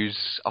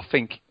 Who's, I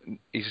think,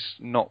 he's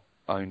not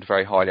owned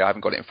very highly. I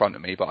haven't got it in front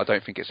of me, but I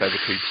don't think it's over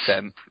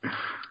 2%.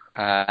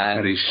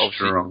 And very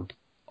strong.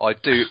 I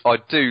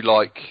do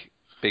like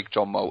Big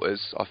John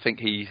Malters. I think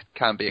he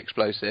can be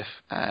explosive,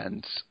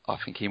 and I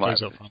think he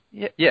might.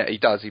 Yeah, he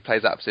does. He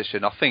plays that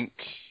position. I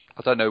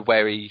don't know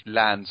where he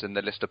lands in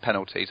the list of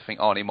penalties. I think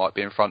Arnie might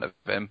be in front of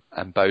him,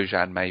 and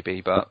Bojan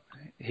maybe, but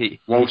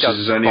Walters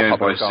is only owned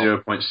by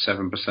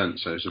 0.7%,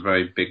 so it's a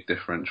very big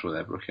differential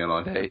there, Brookie. I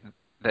like it.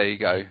 There you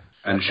go.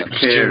 And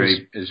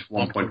Shaqiri is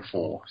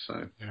 1.4,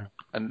 so... Yeah.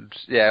 And,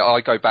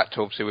 I go back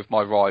to, obviously, with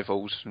my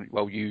rivals,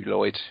 well, you,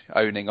 Lloyd,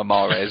 owning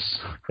Amares.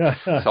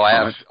 So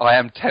I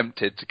am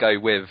tempted to go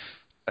with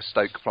a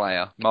Stoke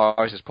player.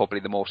 Amares is probably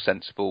the more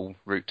sensible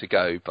route to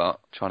go, but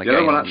trying to get... The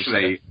other one,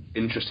 actually,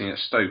 interesting at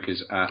Stoke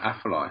is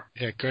Afellay.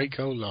 Yeah, great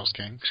goal last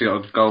game. He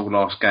got a goal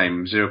last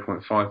game,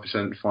 0.5%,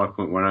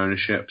 5.1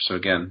 ownership, so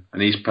again...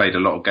 And he's played a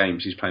lot of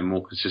games. He's playing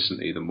more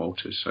consistently than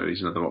Walters, so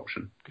he's another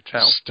option. Good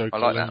shout. I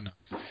like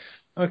that.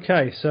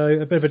 Okay, so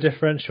a bit of a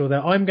differential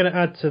there. I'm going to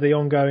add to the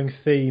ongoing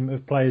theme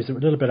of players that were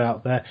a little bit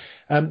out there.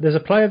 There's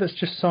a player that's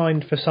just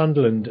signed for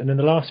Sunderland, and in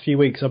the last few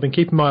weeks I've been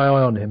keeping my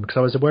eye on him because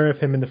I was aware of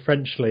him in the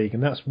French league,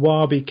 and that's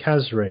Wabi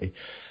Kazri.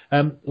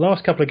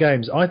 Last couple of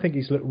games, I think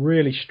he's looked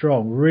really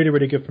strong, really,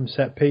 really good from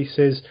set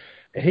pieces.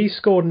 He's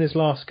scored in his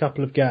last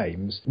couple of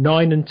games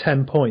 9 and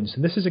 10 points,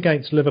 and this is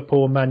against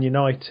Liverpool and Man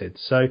United.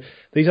 So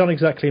these aren't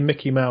exactly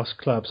Mickey Mouse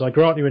clubs. I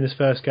grant you in his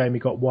first game he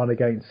got one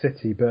against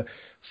City, but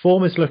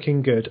form is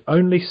looking good.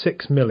 Only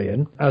 6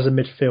 million as a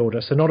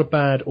midfielder, so not a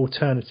bad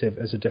alternative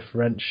as a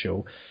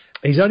differential.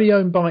 He's only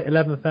owned by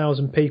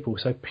 11,000 people,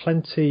 so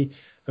plenty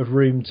of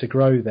room to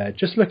grow there.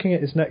 Just looking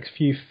at his next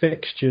few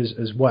fixtures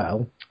as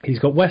well, he's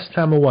got West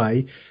Ham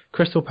away,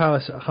 Crystal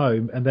Palace at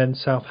home, and then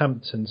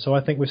Southampton. So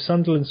I think with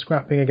Sunderland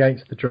scrapping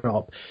against the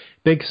drop,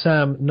 Big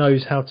Sam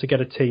knows how to get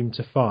a team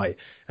to fight.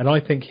 And I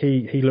think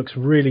he looks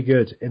really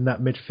good in that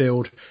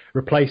midfield,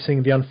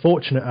 replacing the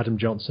unfortunate Adam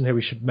Johnson, who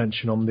we should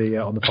mention on the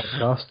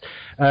podcast.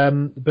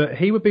 But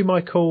he would be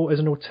my call as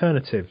an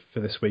alternative for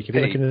this week, if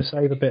you're looking to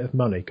save a bit of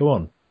money. Go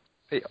on.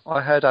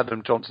 I heard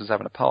Adam Johnson's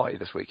having a party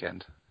this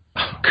weekend.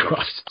 Oh,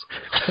 Christ.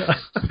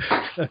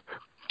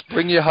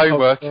 Bring your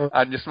homework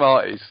and your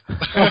Smarties.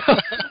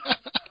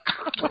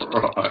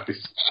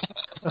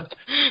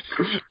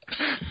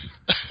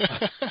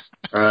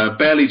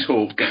 Barely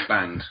talk, get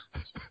banged.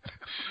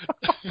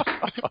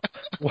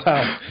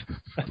 Wow.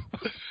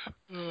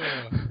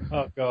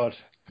 Oh, God.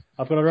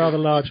 I've got a rather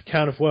large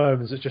can of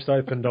worms that just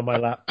opened on my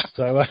lap.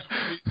 So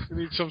we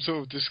need some sort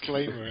of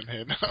disclaimer in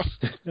here now.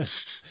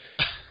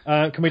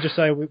 Can we just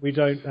say we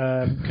don't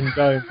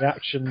condone the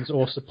actions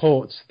or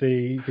support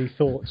the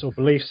thoughts or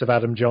beliefs of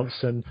Adam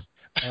Johnson?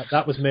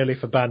 That was merely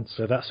for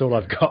banter. That's all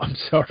I've got. I'm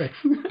sorry.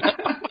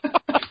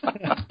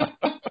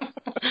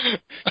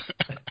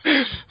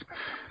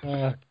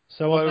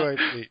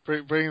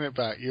 Bringing it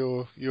back,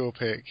 your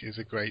pick is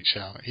a great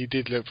shout. He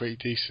did look pretty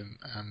decent,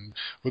 and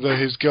although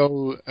his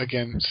goal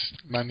against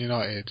Man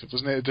United,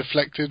 wasn't it a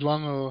deflected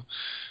one, or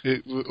no,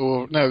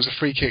 it was a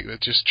free kick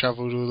that just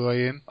travelled all the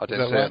way in? I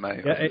didn't see it,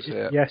 mate.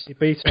 Yeah, yes, he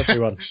beat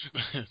everyone.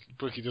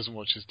 Brookie doesn't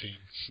watch his team,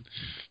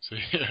 so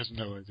he has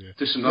no idea.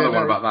 Just another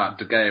one about that.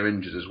 De Gea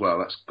injured as well.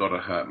 That's got to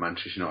hurt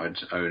Manchester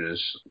United's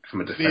owners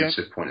from a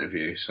defensive point of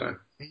view. So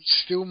he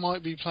still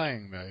might be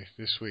playing though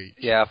this week.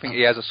 Yeah, I think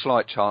he has a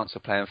slight chance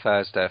of playing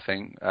Thursday. I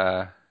think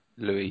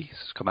Louis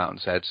has come out and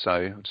said so.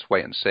 I'll just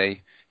wait and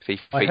see if he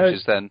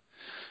features then.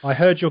 I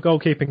heard your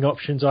goalkeeping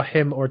options are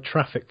him or a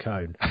traffic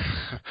cone.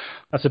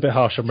 That's a bit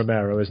harsh on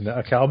Romero, isn't it?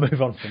 Okay, I'll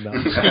move on from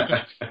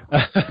that.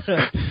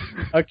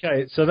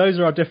 Okay, so those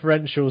are our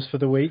differentials for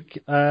the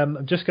week.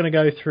 I'm just going to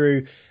go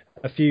through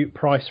a few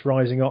price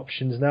rising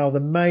options. Now, the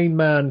main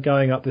man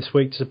going up this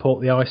week to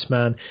support the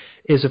Iceman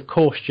is, of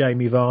course,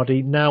 Jamie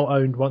Vardy, now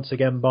owned once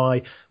again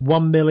by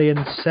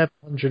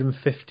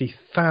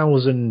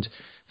 1,750,000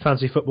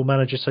 fantasy football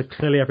managers. So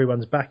clearly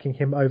everyone's backing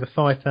him. Over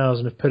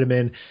 5,000 have put him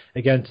in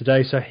again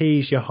today. So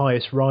he's your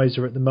highest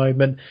riser at the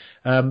moment.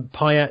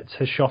 Payet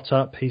has shot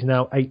up. He's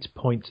now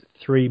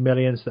 8.3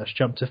 million. So that's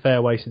jumped a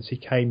fair way since he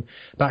came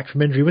back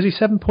from injury. Was he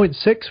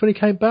 7.6 when he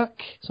came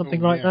back?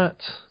 Something like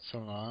that.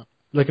 Something like that.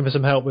 Looking for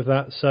some help with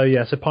that. So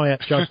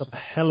Payet jumped up a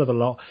hell of a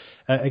lot.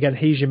 Again,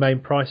 he's your main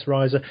price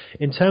riser.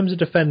 In terms of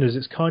defenders,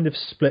 it's kind of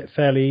split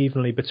fairly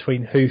evenly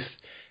between Huth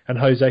and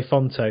Jose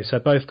Fonte. So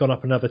both gone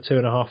up another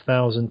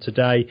 2,500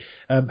 today.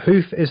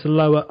 Huth is the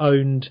lower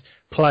owned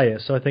player.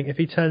 So I think if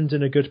he turns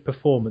in a good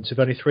performance, with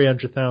only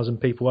 300,000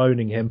 people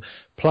owning him,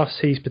 plus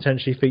he's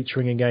potentially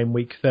featuring in game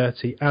week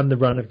 30 and the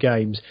run of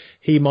games,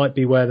 he might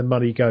be where the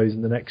money goes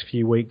in the next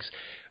few weeks.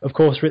 Of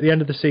course, we're at the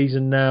end of the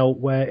season now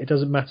where it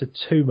doesn't matter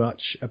too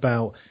much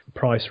about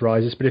price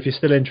rises, but if you're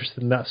still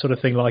interested in that sort of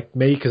thing like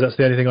me, because that's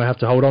the only thing I have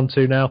to hold on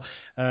to now,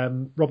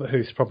 Robert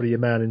Huth's probably your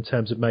man in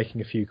terms of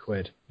making a few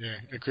quid. Yeah,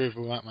 agree with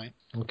all that, mate.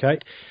 Okay.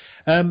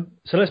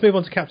 So let's move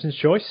on to Captain's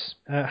Choice.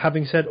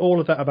 Having said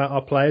all of that about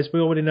our players, we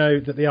already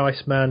know that the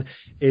Iceman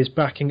is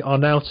backing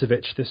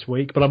Arnautovic this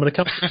week, but I'm going to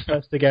come to this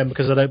first again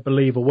because I don't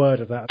believe a word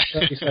of that.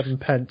 37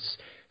 pence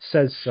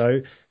says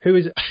so.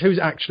 Who's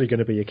actually going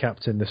to be your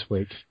captain this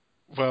week?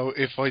 Well,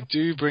 if I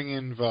do bring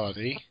in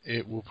Vardy,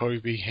 it will probably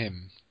be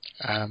him.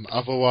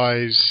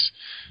 Otherwise,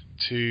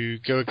 to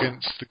go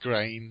against the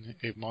grain,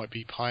 it might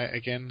be Payet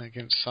again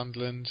against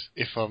Sunderland.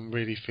 If I'm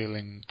really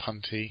feeling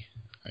punty,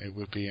 it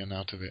would be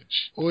Arnautovic.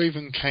 Or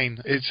even Kane.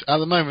 At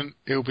the moment,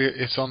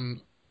 it's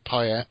on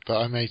Payet,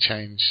 but I may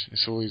change.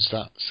 It's always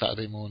that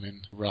Saturday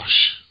morning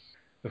rush.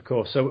 Of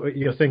course. So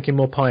you're thinking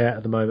more Payet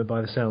at the moment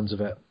by the sounds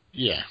of it?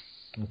 Yeah.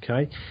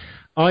 Okay.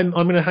 I'm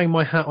going to hang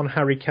my hat on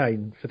Harry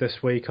Kane for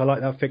this week. I like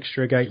that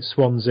fixture against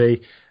Swansea.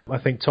 I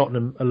think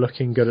Tottenham are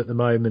looking good at the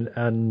moment,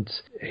 and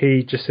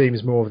he just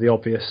seems more of the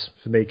obvious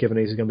for me, given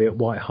he's going to be at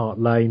White Hart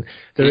Lane.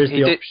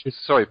 Option.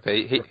 Sorry,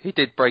 Pete. He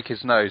did break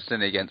his nose,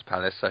 didn't he, against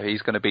Palace? So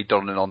he's going to be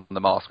donning on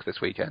the mask this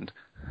weekend.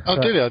 Oh,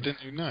 did he? I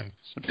didn't even know.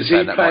 Is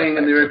he playing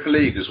in the Europa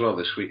League as well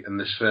this week and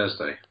this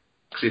Thursday?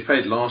 Because he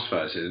played last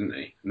Thursday, didn't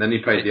he? And then he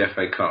played the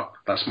FA Cup.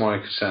 That's my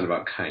concern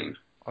about Kane.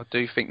 I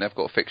do think they've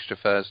got a fixture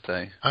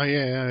Thursday. Oh,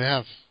 yeah, they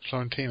have.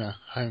 Fiorentina,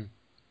 home.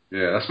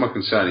 Yeah, that's my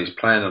concern. He's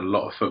playing a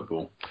lot of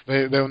football.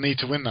 They'll need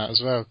to win that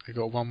as well. They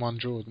got a 1-1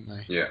 draw, didn't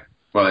they? Yeah.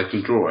 Well, they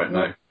can draw it,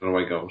 no.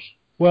 Away goals.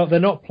 Well, they're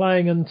not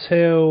playing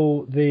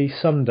until the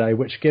Sunday,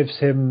 which gives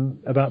him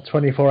about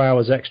 24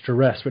 hours extra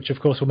rest, which,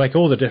 of course, will make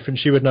all the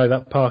difference. You would know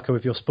that, Parker,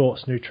 with your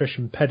sports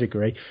nutrition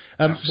pedigree.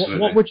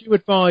 What would you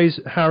advise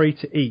Harry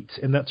to eat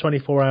in that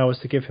 24 hours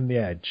to give him the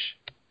edge?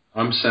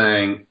 I'm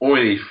saying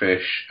oily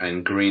fish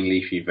and green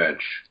leafy veg,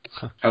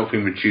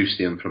 helping reduce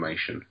the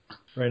inflammation.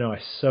 Very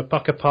nice. So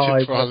pucker pie.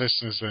 Tip for our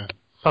listeners there.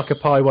 Pucker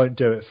pie won't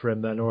do it for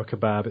him then, or a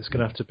kebab. It's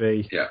going to have to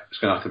be... Yeah, it's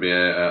going to have to be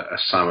a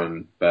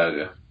salmon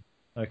burger.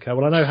 Okay,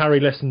 well, I know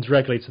Harry listens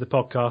regularly to the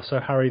podcast, so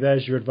Harry,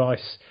 there's your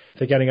advice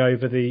for getting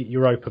over the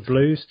Europa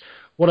Blues.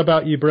 What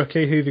about you,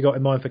 Brookie? Who have you got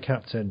in mind for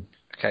captain?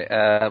 Okay,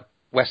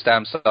 West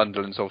Ham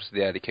Sunderland's obviously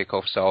the early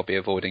kick-off, so I'll be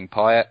avoiding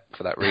Payet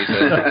for that reason.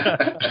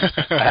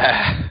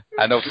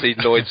 And obviously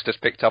Lloyd's just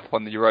picked up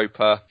on the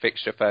Europa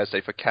fixture Thursday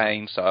for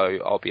Kane, so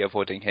I'll be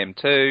avoiding him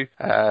too.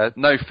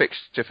 No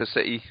fixture for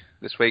City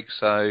this week,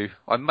 so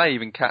I may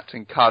even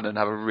captain Cunn and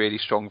have a really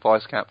strong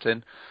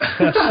vice-captain.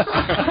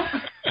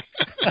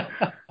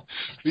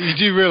 But you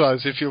do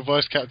realise if your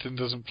vice-captain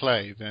doesn't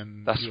play,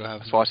 then that's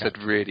why I said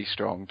really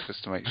strong,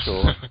 just to make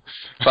sure.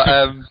 But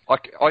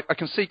I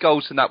can see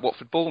goals in that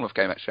Watford-Bournemouth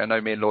game, actually. I know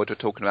me and Lloyd were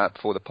talking about it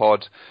before the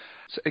pod.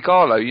 So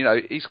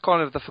Ighalo, he's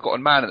kind of the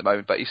forgotten man at the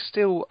moment, but he's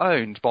still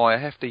owned by a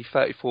hefty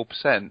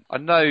 34%. I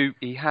know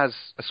he has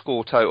a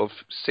score total of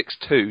 6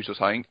 twos or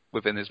something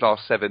within his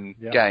last 7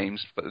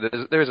 games, but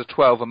there is a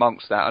 12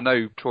 amongst that. I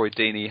know Troy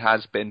Deeney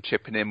has been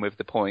chipping in with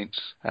the points.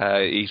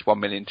 He's 1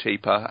 million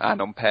cheaper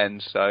and on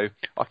pens, so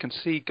I can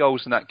see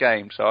goals in that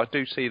game. So I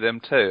do see them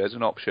too as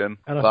an option.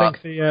 And I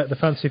think the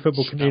fantasy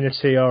football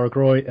community are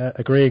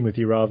agreeing with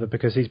you, rather,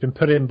 because he's been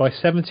put in by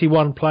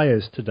 71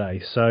 players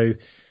today. So...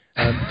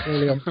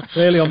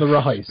 clearly on the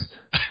rise.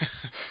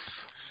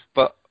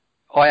 But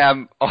I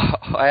am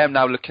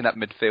now looking at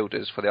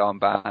midfielders for the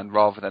armband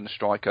rather than a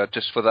striker,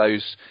 just for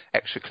those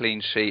extra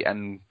clean sheet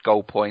and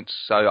goal points.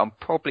 So I'm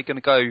probably going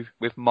to go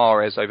with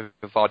Mahrez over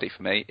Vardy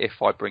for me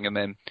if I bring him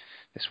in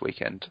this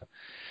weekend.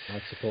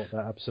 I support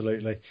that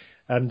absolutely.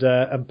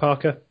 And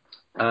Parker?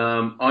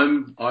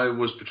 I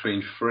was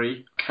between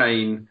 3: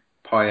 Kane,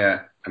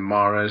 Payet, and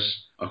Mahrez.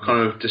 I've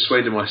kind of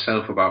dissuaded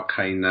myself about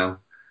Kane now.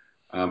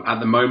 At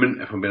the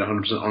moment, if I'm being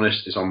 100%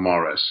 honest, it's on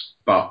Mahrez.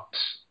 But,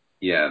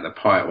 yeah, the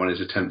Payet one is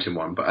a tempting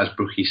one. But as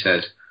Brookie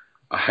said,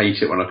 I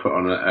hate it when I put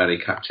on an early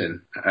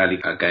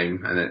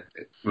game, and it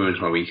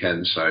ruins my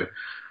weekend. So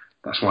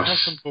that's why. Have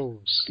some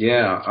balls.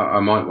 Yeah, I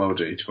might well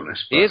do, to be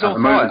honest. But He is at on the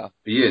moment, fire.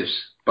 he is,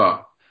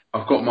 but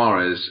I've got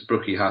Mahrez.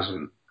 Brookie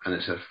hasn't, and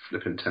it's a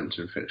flipping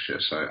tempting fixture.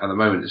 So at the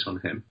moment, it's on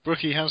him.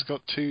 Brookie has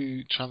got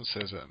 2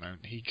 transfers at the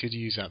moment. He could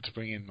use that to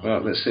bring in.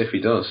 Well, let's see if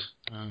he does.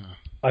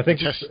 I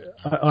think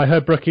I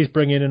heard Brookie's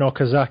bringing in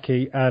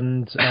Okazaki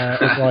and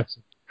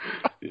Brighton.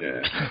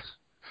 Yeah.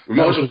 We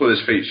might as well call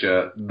this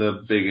feature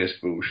the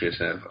biggest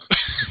bullshit ever.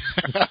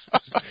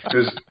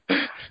 Because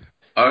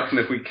I reckon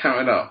if we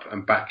counted up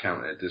and back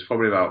counted, there's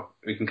probably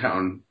we can count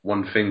on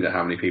one finger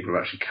how many people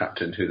have actually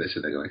captained who they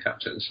said they're going to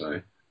captain.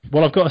 So.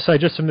 Well, I've got to say,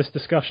 just from this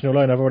discussion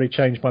alone, I've already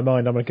changed my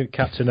mind. I'm going to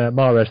captain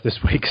Mahrez this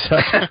week. So.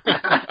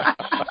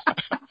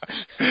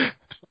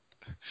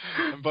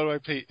 And by the way,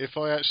 Pete, if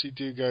I actually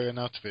do go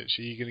Arnautovic,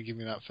 are you going to give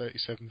me that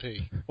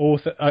 37p?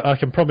 I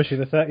can promise you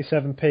the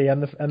 37p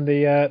and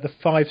the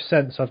 5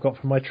 cents I've got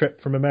from my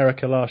trip from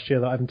America last year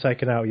that I haven't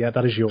taken out yet.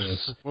 That is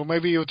yours. Well,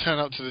 maybe you'll turn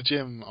up to the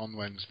gym on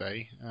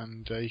Wednesday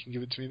and you can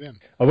give it to me then.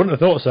 I wouldn't have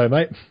thought so,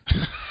 mate.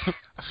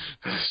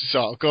 So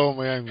I'll go on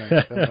my own, mate.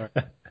 Don't worry.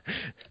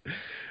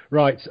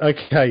 Right,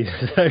 okay.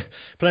 So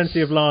plenty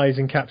of lies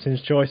in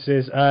captain's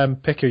choices.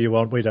 Pick who you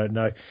want. We don't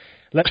know.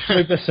 Let's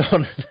move this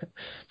on.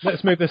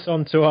 Let's move this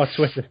on to our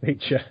Twitter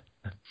feature.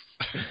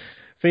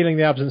 Feeling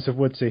the absence of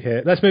Woodsy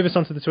here. Let's move this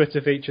on to the Twitter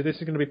feature. This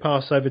is going to be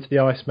passed over to the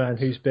Iceman,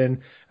 who's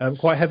been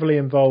quite heavily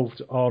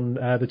involved on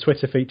the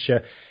Twitter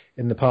feature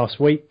in the past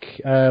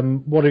week.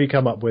 What have you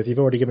come up with? You've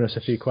already given us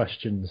a few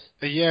questions.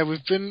 Yeah, we've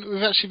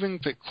actually been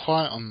a bit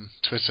quiet on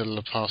Twitter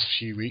the past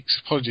few weeks.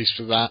 Apologies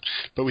for that,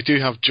 but we do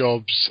have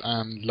jobs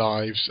and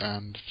lives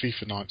and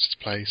FIFA nights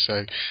to play,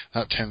 so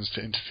that tends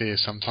to interfere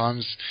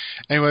sometimes.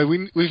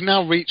 Anyway, we've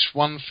now reached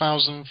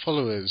 1,000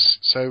 followers,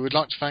 so we'd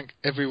like to thank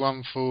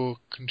everyone for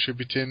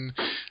contributing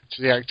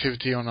to the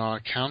activity on our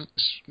account.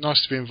 It's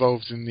nice to be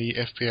involved in the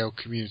FPL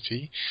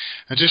community.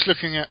 And just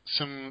looking at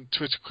some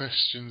Twitter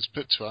questions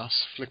put to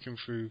us, flicking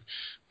through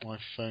my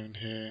phone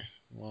here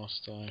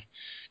whilst I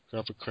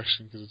grab a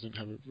question because I didn't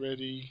have it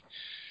ready.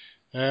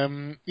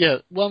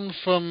 One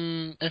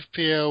from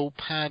FPL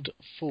Pad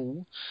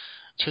Full,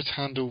 Twitter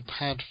handle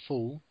Pad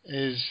Full,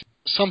 is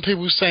some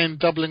people saying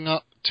doubling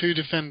up 2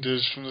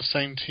 defenders from the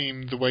same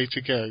team the way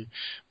to go.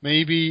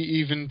 Maybe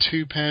even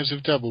 2 pairs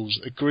of doubles.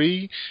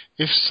 Agree?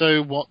 If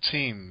so, what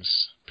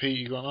teams? Pete,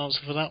 you got an answer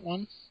for that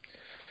one?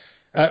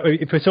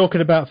 If we're talking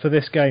about for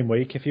this game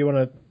week, if you want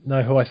to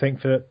know who I think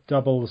for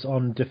doubles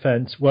on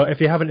defence, well, if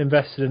you haven't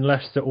invested in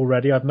Leicester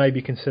already, I'd maybe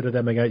consider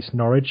them against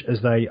Norwich,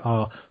 as they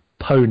are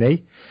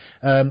pony.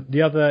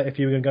 The other, if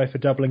you were going to go for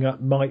doubling up,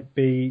 might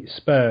be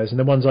Spurs. And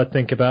the ones I'd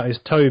think about is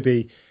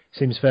Toby,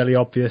 seems fairly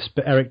obvious,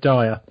 but Eric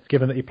Dyer,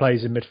 given that he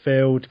plays in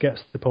midfield,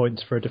 gets the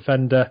points for a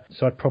defender.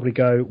 So I'd probably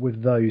go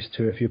with those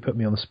 2 if you put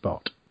me on the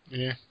spot.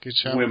 Yeah, good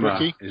shout. Wimmer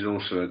Ricky? is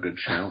also a good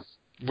shout.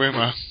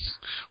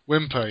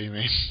 Whimper, you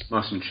mean?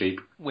 Nice and cheap.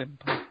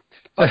 Whimper.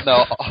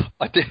 No,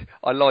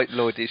 I like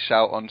Lloyd's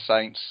shout on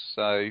Saints,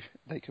 so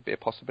they could be a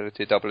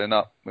possibility of doubling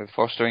up with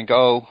Foster in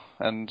goal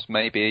and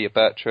maybe a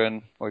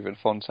Bertrand or even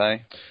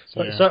Fonte.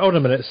 So hold on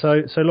a minute.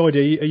 So Lloyd,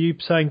 are you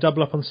saying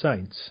double up on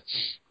Saints?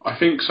 I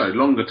think so.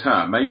 Longer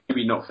term,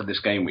 maybe not for this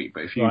game week,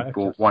 but if you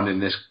bought one in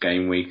this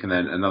game week and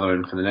then another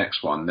in for the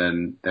next one,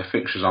 then their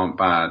fixtures aren't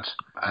bad,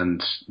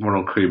 and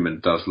Ronald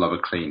Koeman does love a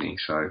cleanie.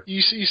 So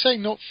you say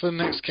not for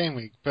next game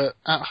week, but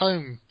at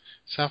home,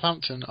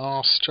 Southampton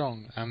are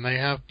strong, and they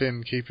have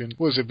been keeping.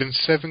 What has it been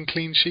 7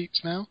 clean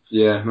sheets now?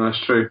 Yeah, no,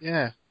 that's true.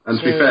 Yeah, and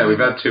to be fair, we've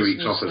had 2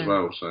 weeks off as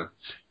well, so.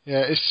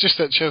 Yeah, it's just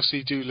that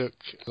Chelsea do look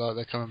like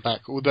they're coming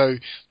back, although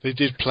they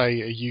did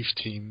play a youth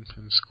team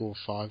and score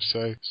 5,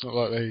 so it's not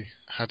like they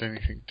had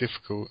anything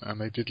difficult,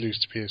 and they did lose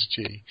to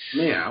PSG.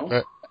 Meow.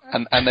 But,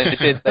 and they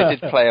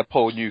did play a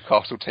poor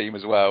Newcastle team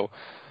as well.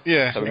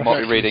 Yeah, so we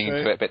might be reading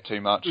into it a bit too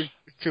much. It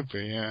could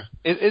be, yeah.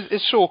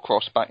 Is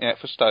Shawcross back yet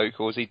for Stoke,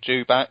 or is he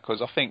due back?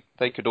 Because I think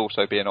they could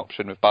also be an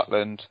option with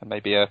Butland, and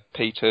maybe a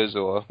Peters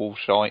or a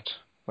Walshite,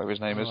 whatever his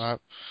name is. I've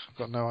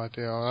got no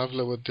idea. I'll have a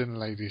look what Dinner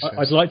Lady says.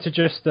 I'd like to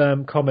just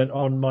comment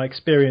on my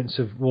experience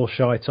of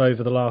Walshite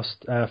over the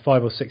last 5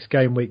 or 6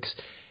 game weeks.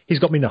 He's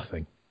got me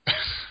nothing.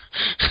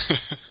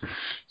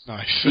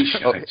 Nice.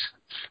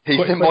 He's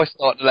in my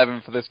start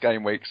 11 for this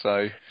game week,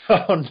 so...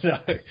 Oh, no.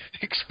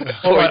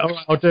 All right,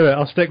 I'll do it.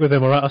 I'll stick with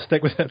him, all right? I'll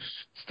stick with him.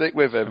 Stick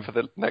with him for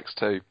the next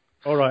 2.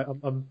 All right,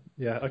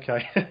 yeah,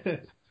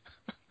 okay.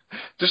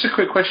 Just a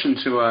quick question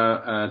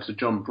to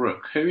John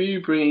Brooke. Who are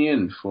you bringing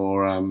in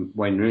for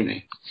Wayne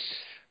Rooney?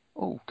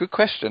 Oh, good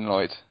question,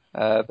 Lloyd.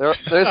 There's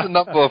a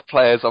number of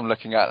players I'm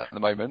looking at the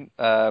moment.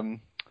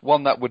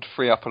 One that would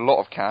free up a lot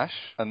of cash.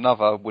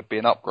 Another would be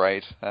an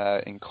upgrade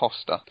in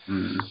Costa.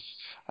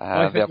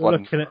 I think we're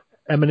looking at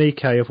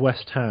Emenike of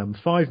West Ham.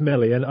 5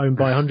 million, owned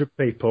by 100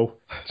 people,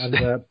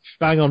 and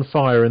bang on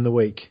fire in the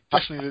week.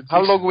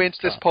 How long are we into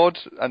this pod?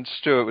 And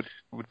Stuart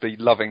would be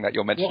loving that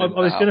you're mentioning. Well,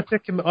 I was going to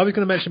pick him. I was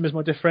going to mention him as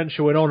my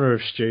differential in honour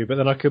of Stu, but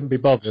then I couldn't be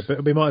bothered.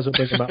 But we might as well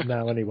bring him up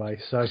now anyway.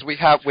 So we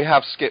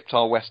have skipped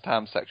our West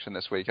Ham section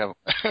this week, haven't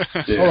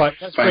we? All right,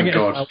 let's bring it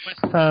God.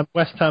 in.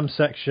 West Ham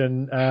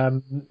section.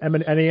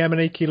 Any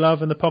Emenike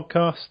love in the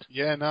podcast?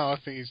 Yeah, no, I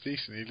think he's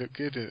decent. He looked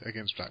good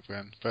against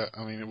Blackburn, but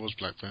I mean it was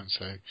Blackburn,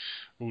 so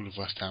all of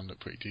West Ham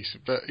looked pretty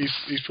decent. But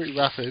he's pretty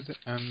rapid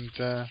and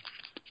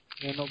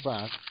yeah, not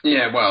bad.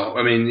 Yeah, well,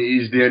 I mean,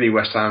 he's the only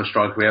West Ham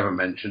striker we haven't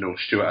mentioned, or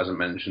Stuart hasn't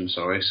mentioned,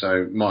 sorry,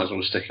 so might as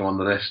well stick him on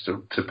the list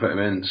to put him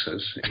in,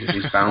 because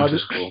he's bound to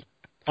score.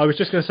 I was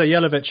just going to say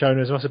Jelavic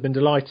owners must have been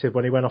delighted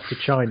when he went off to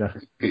China.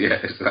 Yeah,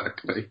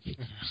 exactly.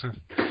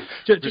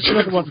 Just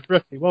another one for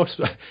Rookie. Whilst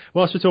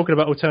we're talking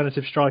about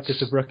alternative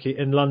strikers of Rookie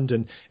in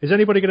London, is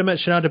anybody going to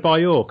mention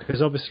Adebayor?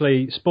 Because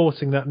obviously,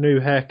 sporting that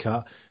new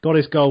haircut, got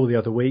his goal the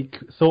other week.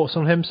 Thoughts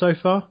on him so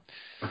far?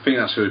 I think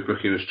that's who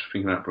Brookie was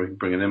thinking about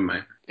bringing in,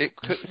 mate. It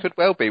could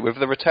well be. With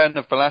the return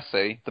of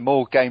Balassi, the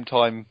more game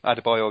time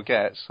Adebayor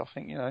gets, I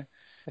think, there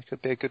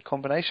could be a good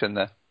combination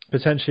there.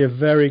 Potentially a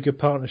very good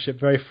partnership,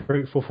 very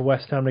fruitful for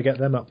West Ham to get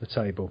them up the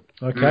table.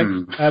 Okay.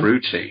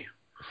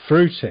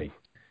 Fruity.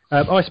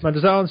 Iceman,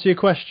 does that answer your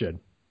question?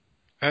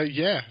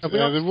 Yeah.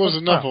 There was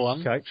another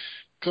one. Okay.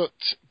 Got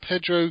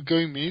Pedro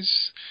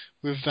Gomes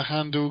with the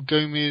handle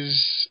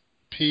Gomes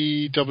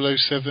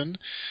P007.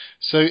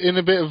 So in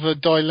a bit of a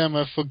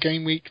dilemma for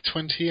game week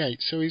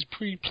 28. So he's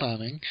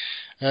pre-planning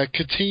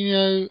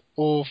Coutinho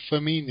or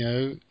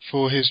Firmino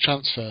for his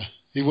transfer.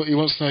 He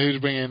wants to know who to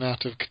bring in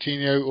out of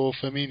Coutinho or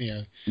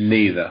Firmino.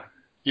 Neither.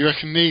 You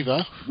reckon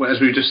neither? Well, as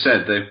we just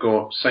said, they've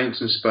got Saints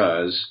and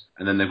Spurs,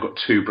 and then they've got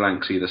 2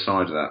 blanks either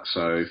side of that.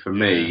 So for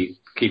me,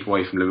 keep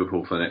away from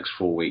Liverpool for the next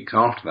 4 weeks.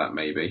 After that,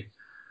 maybe.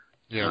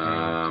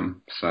 Yeah.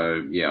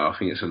 So yeah, I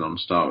think it's a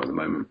non-starter at the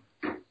moment.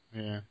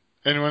 Yeah.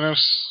 Anyone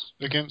else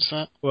against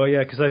that? Well,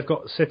 yeah, because they've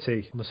got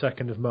City on the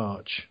 2nd of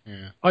March.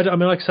 Yeah. I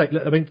mean, like I say,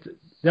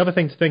 the other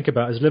thing to think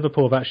about is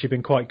Liverpool have actually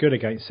been quite good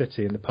against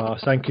City in the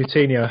past, and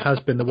Coutinho has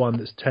been the one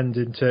that's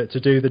tended to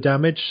do the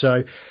damage.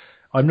 So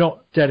I'm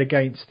not dead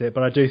against it,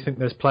 but I do think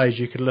there's players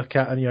you could look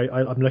at, and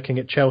I'm looking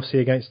at Chelsea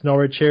against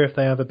Norwich here if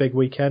they have a big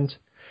weekend.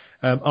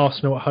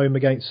 Arsenal at home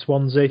against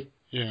Swansea.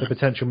 Yeah. The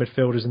potential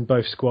midfielders in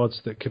both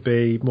squads that could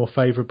be more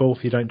favourable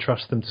if you don't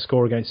trust them to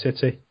score against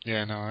City.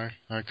 Yeah, no, I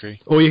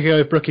agree. Or you can go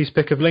with Brookie's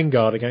pick of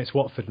Lingard against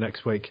Watford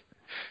next week.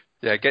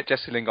 Yeah, get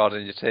Jesse Lingard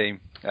in your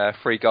team.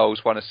 3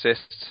 goals, 1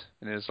 assist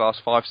in his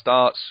last 5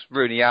 starts.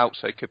 Rooney out,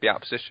 so he could be out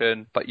of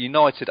position. But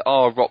United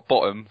are rock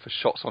bottom for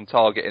shots on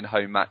target in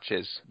home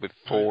matches with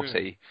 40. Oh,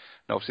 really?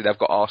 And obviously they've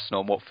got Arsenal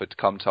and Watford to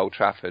come to Old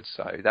Trafford,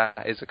 so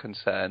that is a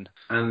concern.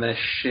 And they're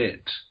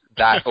shit.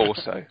 That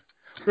also.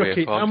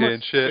 Rookie, We're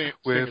fucking shit.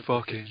 We're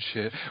fucking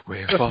shit.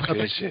 We're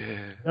fucking shit.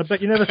 I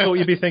bet you never thought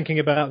you'd be thinking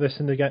about this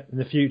in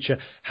the future.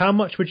 How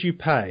much would you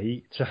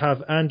pay to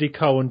have Andy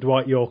Cole and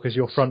Dwight York as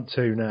your front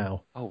 2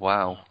 now? Oh,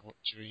 wow. What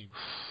dream.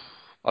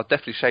 I'll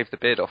definitely shave the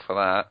beard off for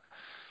that.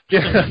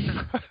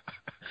 Yeah.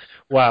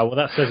 Wow, well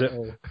that says it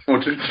all.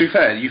 Well, to be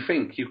fair, you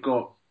think you've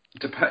got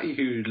Depay,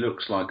 who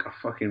looks like a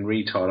fucking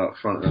retard up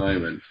front at the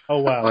moment.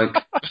 Oh wow.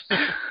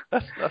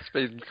 That's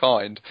been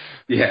kind.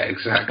 Yeah,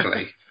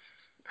 exactly.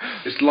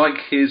 It's like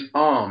his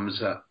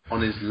arms are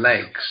on his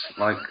legs.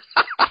 Like,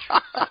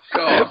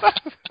 God.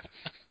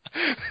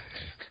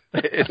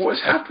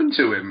 What's happened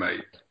to him,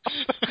 mate?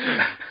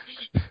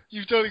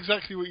 You've done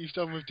exactly what you've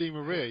done with Di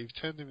Maria. You've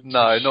turned him into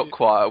No, shit. not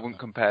quite. I wouldn't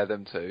compare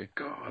them two.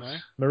 God.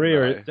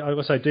 No? I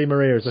would say Di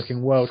Maria is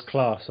looking world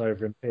class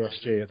over in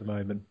PSG at the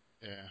moment.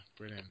 Yeah,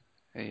 brilliant.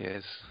 He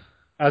is.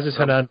 As is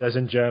Hernandez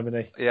in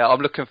Germany. Yeah,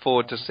 I'm looking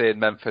forward to seeing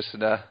Memphis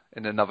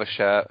in another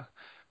shirt,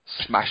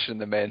 smashing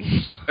them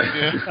in.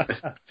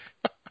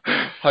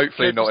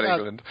 Hopefully not in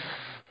England.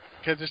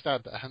 Can I just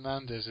add that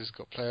Hernandez has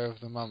got Player of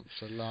the Month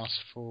for the last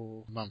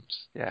 4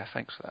 months? Yeah,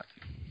 thanks for that.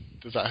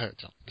 Does that hurt,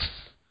 John?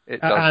 It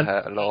does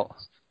hurt a lot.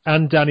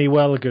 And Danny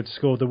Wellgood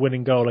scored the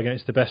winning goal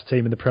against the best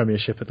team in the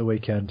Premiership at the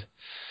weekend.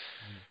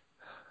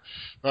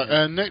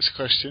 Right, next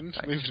question.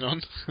 Thanks.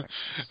 Moving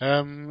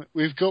on.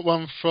 We've got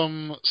one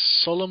from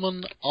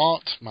Solomon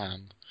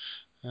Artman.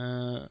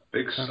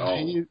 Big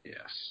soul,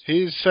 yes.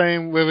 He's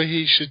saying whether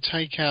he should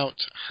take out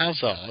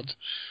Hazard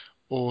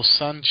or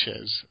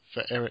Sanchez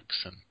for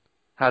Eriksen.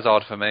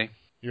 Hazard for me.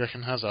 You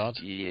reckon Hazard?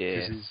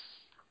 Yes.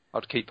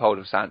 I'd keep hold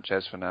of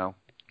Sanchez for now.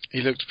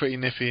 He looked pretty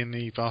nippy in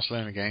the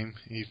Barcelona game,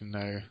 even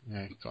though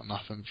got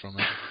nothing from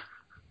it.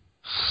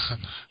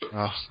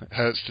 Well, it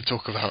hurts to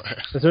talk about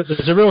it.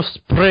 There's a real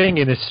spring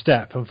in his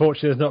step.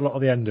 Unfortunately, there's not a lot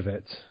at the end of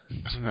it.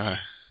 No,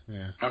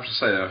 yeah. I have to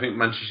say, I think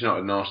Manchester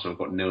United and Arsenal have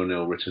got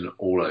 0-0 written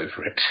all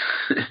over it.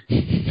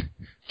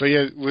 But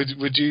yeah,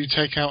 would you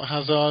take out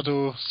Hazard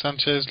or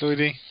Sanchez,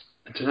 Lloydie?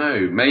 I don't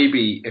know.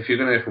 Maybe if you're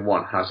going to go for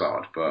one,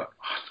 Hazard, but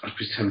I'd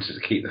be tempted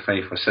to keep the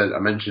faith. I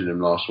mentioned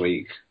him last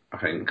week, I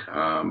think.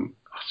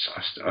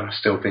 I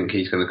still think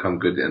he's going to come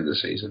good at the end of the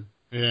season.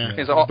 Yeah.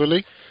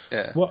 Bully?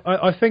 Yeah. Well,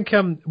 I think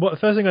the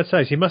first thing I'd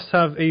say is he must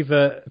have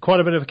either quite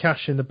a bit of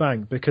cash in the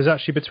bank, because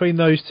actually between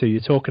those two,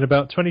 you're talking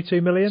about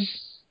 22 million.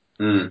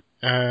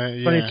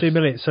 Yeah. 22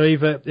 million. So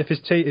either his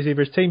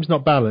team's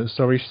not balanced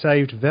or he's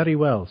saved very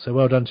well. So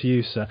well done to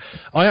you, sir.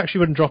 I actually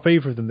wouldn't drop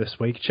either of them this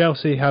week.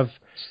 Chelsea have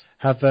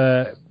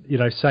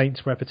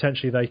Saints where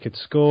potentially they could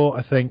score.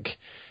 I think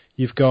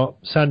you've got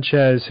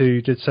Sanchez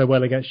who did so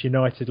well against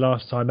United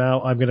last time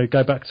out. I'm going to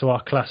go back to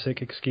our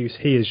classic excuse.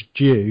 He is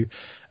due.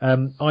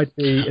 I'd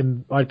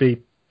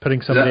be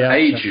putting somebody out.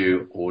 Is that a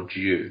Jew or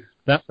Jew?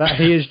 That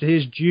he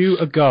is due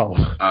a goal.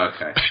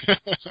 Okay.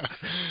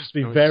 Just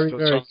be very,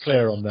 very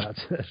clear on that.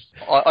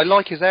 I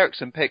like his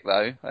Eriksen pick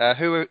though.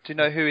 Do you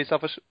know who his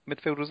other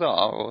midfielders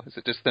are, or is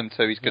it just them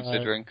two he's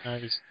considering? No,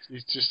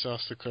 he's just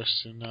asked the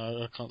question.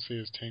 No, I can't see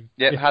his team.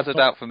 Yeah, Hazard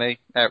out for me.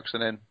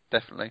 Eriksen in,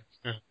 definitely.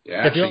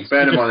 Yeah, actually,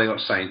 bear in mind they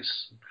got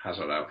Saints.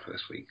 Hazard out for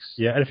this week.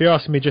 Yeah, and if you're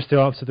asking me just to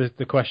answer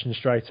the question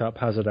straight up,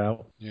 Hazard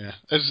out. Yeah.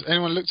 Has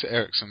anyone looked at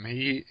Eriksen?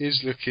 He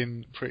is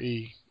looking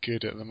pretty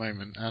good at the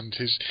moment, and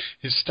his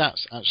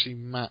stats actually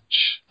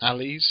match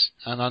Ali's.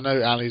 And I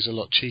know Ali's a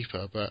lot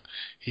cheaper, but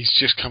he's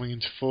just coming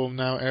into form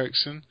now,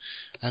 Eriksen,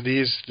 and he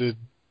is the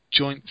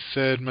joint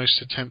third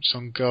most attempts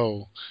on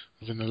goal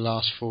within the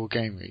last 4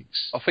 game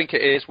weeks. I think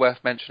it is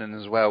worth mentioning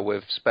as well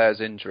with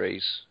Spurs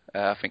injuries.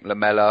 I think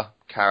Lamella,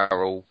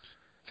 Carroll,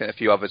 I think a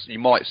few others. You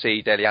might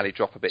see Dele Alli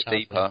drop a bit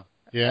deeper.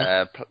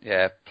 Yeah.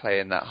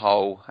 Playing that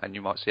hole, and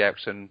you might see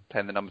Eriksen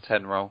playing the number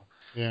 10 role.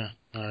 Yeah,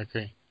 I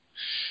agree.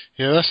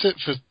 Yeah, that's it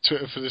for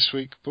Twitter for this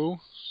week, Paul.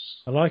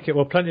 I like it.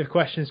 Well, plenty of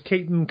questions.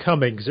 Keep them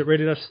coming because it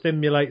really does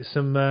stimulate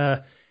some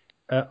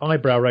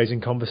eyebrow-raising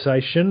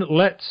conversation.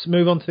 Let's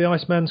move on to the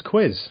Iceman's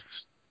quiz.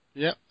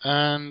 Yep,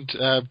 and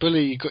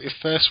Bully, you got your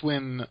first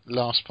win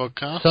last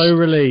podcast. So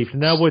relieved.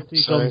 Now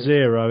Woodsy's on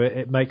 0.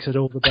 It makes it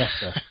all the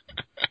better.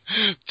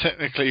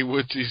 Technically,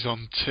 Woodsy's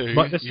on 2.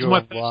 This is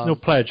my personal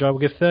pledge. I will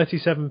give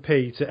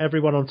 37p to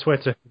everyone on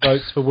Twitter who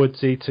votes for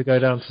Woodsy to go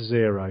down to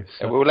 0.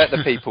 So. Yeah, we'll let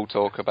the people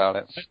talk about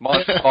it.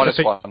 minus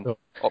 1.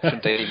 Option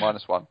D,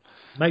 -1.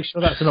 Make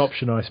sure that's an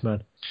option,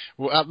 Iceman.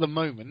 Well, at the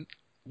moment,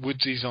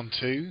 Woodsy's on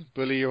 2,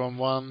 Bully you're on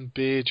 1,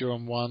 Beard you're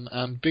on 1,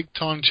 and big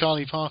time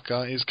Charlie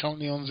Parker is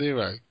currently on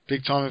 0.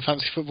 Big time in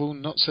fantasy football,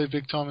 not so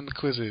big time in the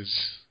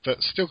quizzes,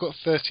 but still got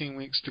 13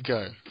 weeks to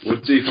go.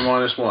 Woodsy for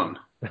 -1.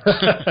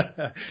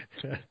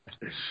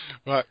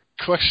 Right,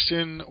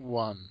 question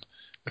 1.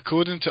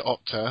 According to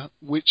Opta,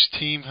 which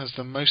team has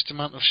the most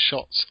amount of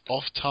shots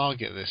off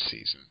target this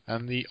season?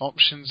 And the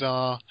options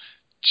are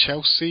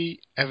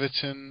Chelsea,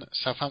 Everton,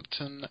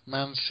 Southampton,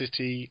 Man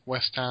City,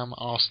 West Ham,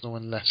 Arsenal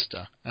and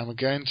Leicester. And we're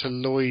going to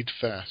Lloyd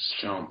first.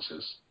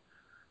 Chances.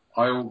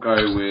 I will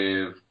go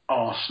with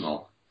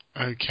Arsenal.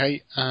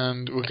 Okay,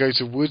 and we'll go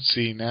to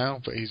Woodsy now,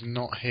 but he's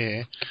not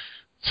here.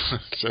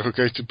 So we'll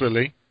go to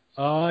Bully.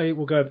 I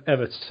will go with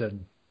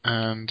Everton.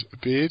 And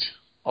Beard?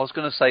 I was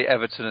going to say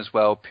Everton as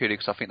well, purely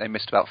because I think they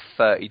missed about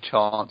 30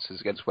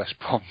 chances against West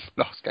Brom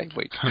last game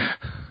week.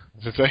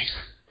 Did they?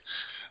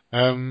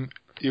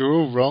 You're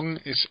all wrong.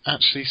 It's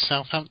actually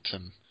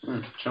Southampton.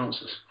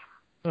 Chances.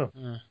 Oh.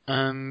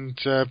 And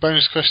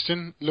bonus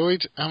question,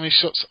 Lloyd, how many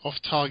shots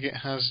off target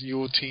has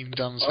your team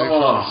done so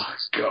far? Oh,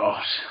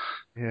 God.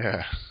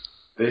 Yeah.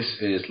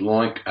 This is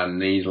like a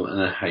needle in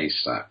a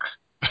haystack.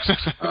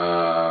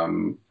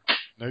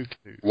 No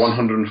clues.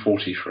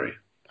 143.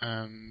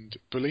 And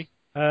Bully?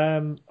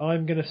 I'm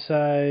going to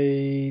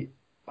say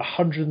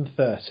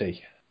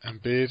 130.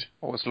 And Beard?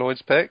 What was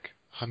Lloyd's pick?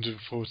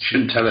 140.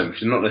 Shouldn't tell him,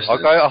 you're not listening.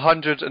 I'll go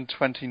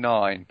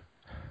 129.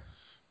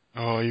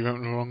 Oh, you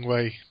went the wrong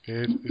way,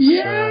 Beard.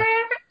 Yeah.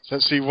 It's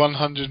actually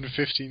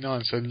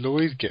 159, so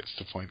Lloyd gets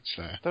the points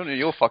there. Don't know what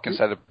you're fucking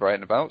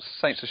celebrating about.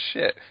 Saints are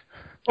shit.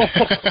 Oh,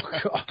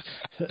 God.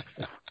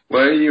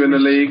 Where are you in the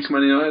league,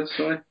 Man United,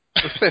 sorry?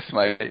 The 5th,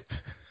 mate.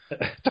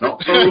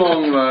 Not for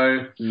long,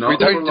 though. Not We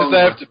don't for long,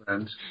 deserve to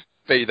friend.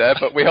 be there,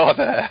 but we are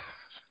there.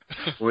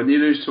 When you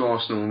lose to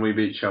Arsenal and we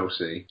beat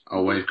Chelsea,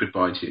 I'll wave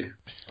goodbye to you.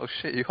 Oh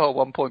shit, you are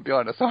 1 point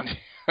behind us, aren't you?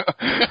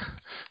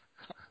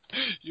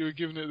 You were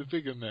giving it the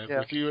big one there.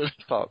 Yeah, If you were...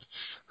 fuck.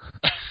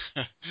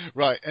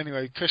 Right,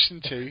 anyway,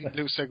 question 2,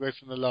 little segue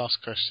from the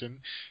last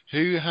question.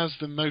 Who has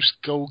the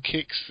most goal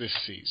kicks this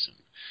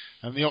season?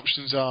 And the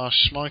options are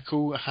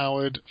Schmeichel,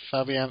 Howard,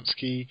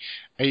 Fabianski,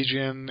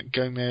 Adrian,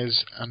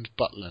 Gomez and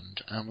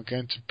Butland. And we're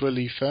going to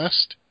Bully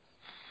first.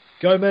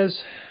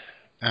 Gomez.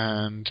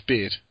 And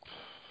Beard.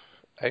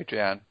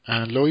 Adrian.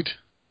 And Lloyd.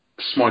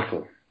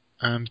 Schmeichel.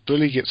 And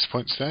Bully gets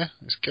points there.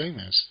 It's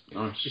Gomez.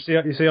 Nice.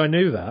 You see, I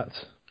knew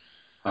that.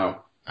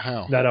 How?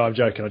 How? No, I'm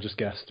joking. I just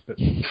guessed. But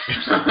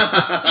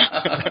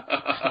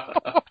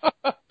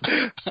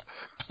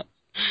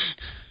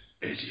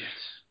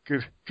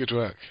Idiot. Good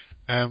work.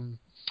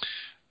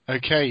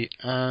 Okay,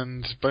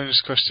 and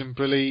bonus question,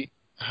 Bully.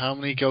 How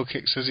many goal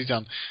kicks has he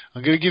done?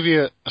 I'm going to give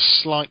you a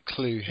slight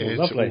clue here.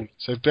 Lovely.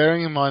 So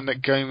bearing in mind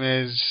that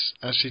Gomez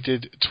actually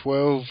did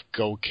 12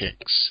 goal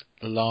kicks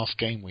the last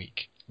game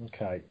week.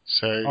 okay.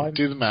 So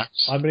do the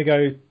maths. I'm going to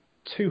go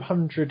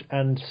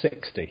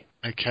 260.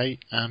 Okay,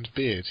 and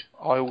Beard.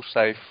 I will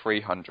say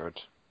 300.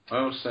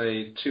 I'll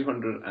say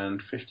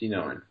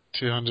 259.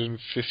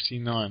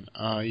 259.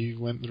 You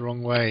went the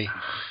wrong way.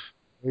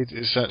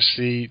 It's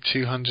actually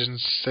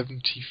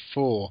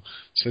 274.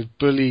 So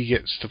Bully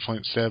gets the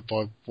points there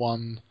by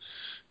 1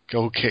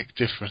 goal kick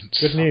difference.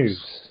 Good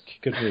news.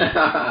 Good news.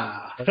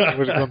 That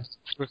would have gone to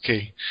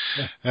Rookie.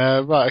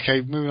 Right,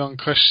 okay, moving on.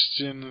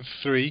 Question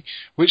 3.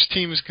 Which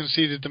team has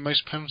conceded the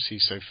most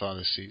penalties so far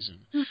this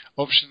season?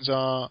 Options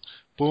are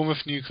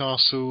Bournemouth,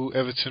 Newcastle,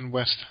 Everton,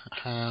 West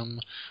Ham,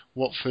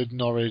 Watford,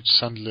 Norwich,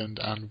 Sunderland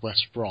and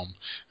West Brom.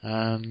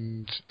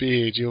 And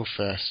Beard, you're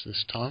first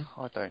this time.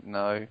 I don't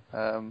know.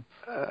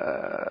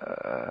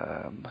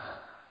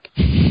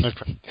 No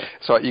problem.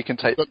 Sorry, you can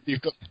take.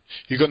 You've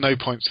got no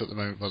points at the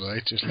moment, by the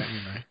way. Just let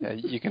me know. Yeah,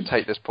 you can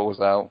take this pause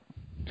out.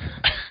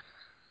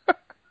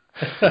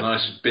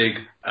 Nice big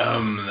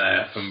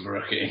there from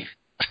Brookie.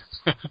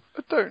 I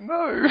don't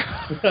know.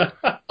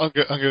 I'm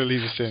going to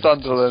leave this in.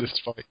 Sunderland.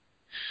 Just fight.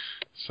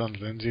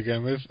 Sunderland, you're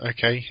going with?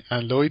 Okay.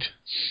 And Lloyd?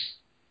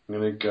 I'm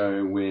going to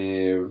go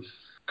with...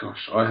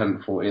 Gosh, I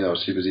hadn't thought either. I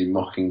was too busy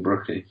mocking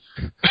Brookie.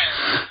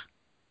 I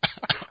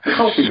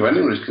can't think of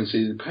anyone who's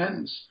conceded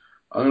pens.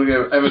 I'm going to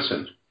go with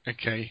Everton.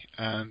 Okay,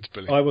 and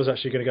Bully. I was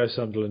actually going to go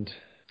Sunderland.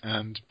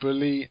 And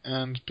Bully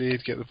and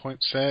Beard get the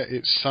points there.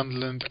 It's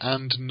Sunderland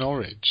and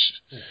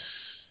Norwich. Yeah.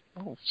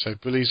 Oh. So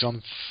Bully's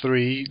on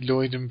 3,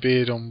 Lloyd and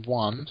Beard on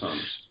 1.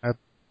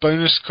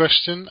 Bonus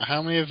question,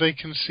 how many have they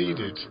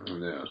conceded?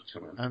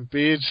 And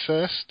Beard's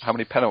first. How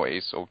many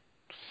penalties? Or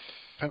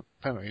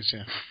Penalties,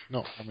 yeah.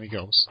 Not how many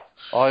goals.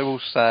 I will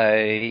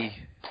say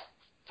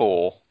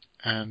 4.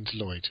 And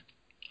Lloyd.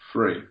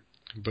 3.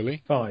 And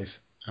Bully. 5.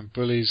 And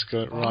Bully's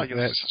got it right you're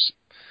there.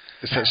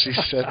 It's actually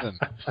 7.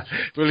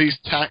 Bully's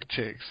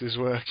tactics is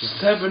working.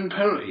 7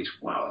 penalties?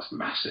 Wow, that's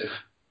massive.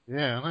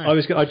 Yeah, I know.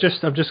 I've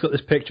just got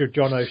this picture of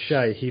John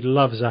O'Shea. He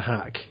loves a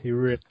hack. He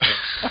really does.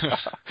 Yeah.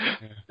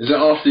 Is it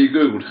after you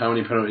googled how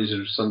many penalties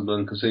have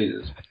Sunderland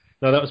conceded?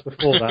 No, that was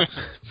before that.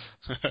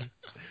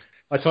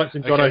 I typed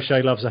in John Okay.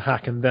 O'Shea loves a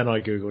hack, and then I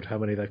googled how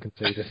many they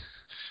conceded.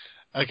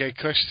 Okay,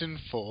 question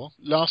 4.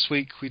 Last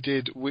week we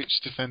did which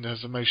defender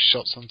has the most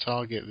shots on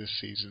target this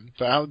season.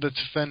 But out of the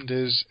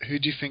defenders, who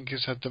do you think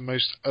has had the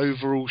most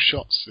overall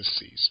shots this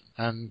season?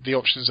 And the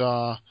options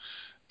are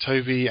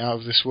Toby Out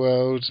of This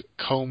World,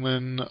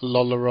 Coleman,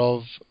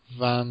 Lolarov,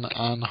 Van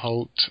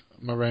Aanholt,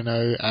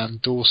 Moreno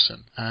and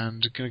Dawson.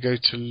 And we're going to go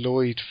to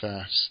Lloyd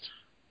first.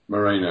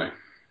 Moreno.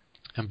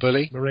 And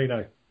Bully?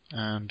 Marino.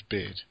 And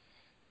Beard.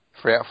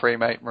 3 out of 3,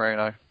 mate.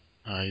 Moreno.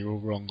 Ah, you're all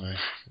wrong there.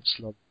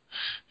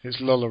 It's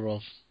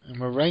Lolarov. And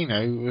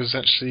Moreno was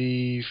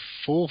actually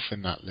 4th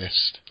in that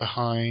list,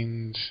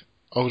 behind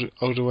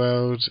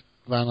Alderweireld,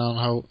 Van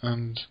Aanholt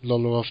and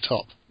Lolarov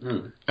top.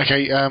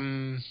 Okay,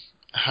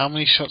 how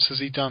many shots has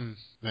he done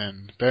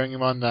then? Bearing in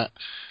mind that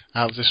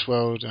Out of This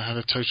World had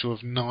a total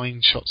of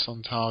 9 shots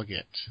on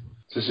target.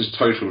 This is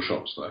total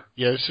shots, though.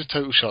 Yeah, this is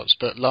total shots,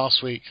 but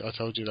last week I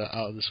told you that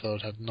Out of This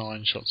World had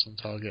 9 shots on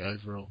target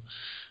overall.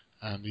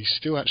 And he's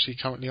still actually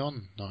currently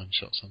on 9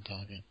 shots on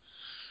target.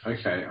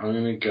 Okay, I'm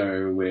going to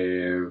go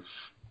with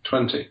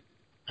 20.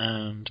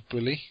 And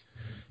Bully?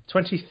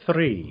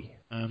 23.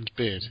 And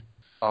Beard?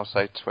 I'll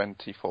say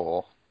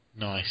 24.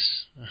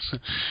 Nice.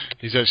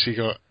 He's actually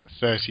got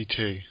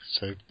 32,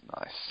 so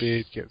Nice.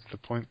 Beard gets the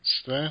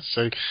points there.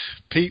 So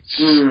Pete's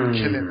killing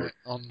it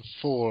on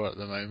 4 at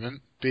the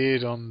moment.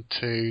 Beard on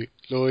 2.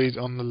 Lloyd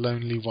on the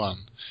lonely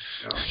 1.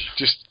 Gosh.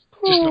 Just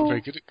not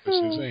very good at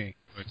quizzes, is he?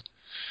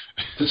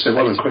 Did say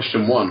well in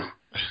question 1.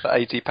 The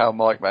 £80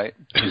 mic, mate.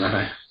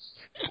 No.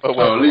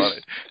 Well,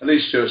 At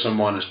least Stuart's on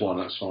 -1,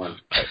 that's fine.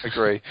 I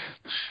agree.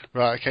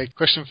 Right, okay,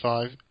 question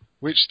 5.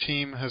 Which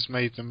team has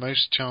made the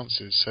most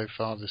chances so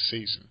far this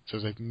season? So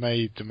they've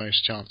made the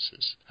most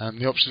chances. And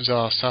the options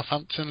are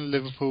Southampton,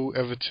 Liverpool,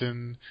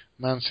 Everton,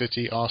 Man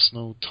City,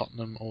 Arsenal,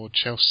 Tottenham or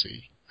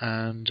Chelsea.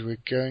 And we're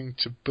going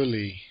to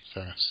Bully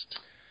first.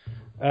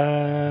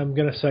 I'm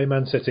going to say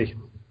Man City.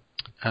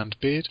 And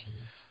Beard?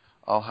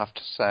 I'll have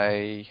to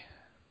say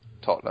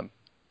Tottenham.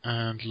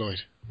 And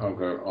Lloyd? I'll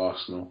go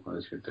Arsenal. I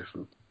think it's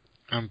different.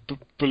 And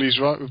Bully's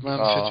right with Man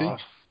City.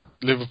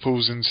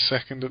 Liverpool's in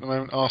 2nd at the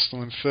moment,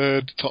 Arsenal in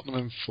 3rd, Tottenham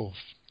in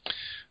 4th.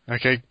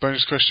 Okay,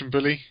 bonus question,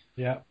 Bully.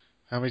 Yeah.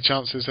 How many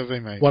chances have they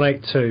made?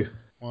 182.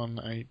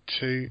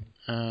 182.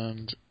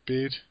 And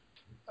Beard?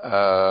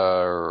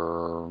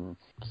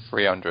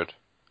 300.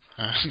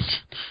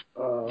 And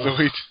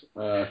Lloyd?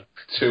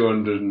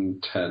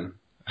 210.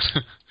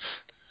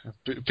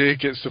 Beard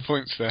gets the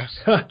points there.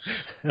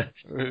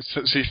 It's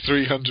actually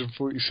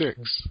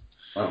 346.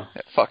 Oh.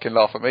 Yeah, fucking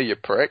laugh at me, you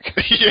prick.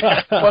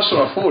 Yeah. That's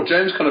what I thought.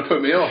 James kind of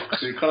put me off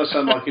because it kind of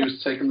sounded like he was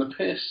taking the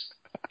piss.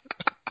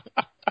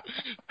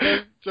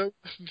 Don't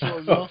listen to what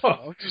I'm laughing at.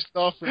 I'm just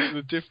laughing at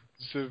the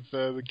difference of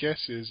the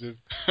guesses. Of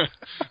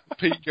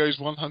Pete goes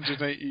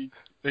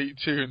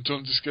 182 and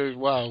John just goes,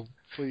 wow,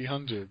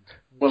 300.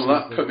 Well,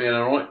 that put me in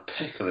a right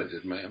pickle, it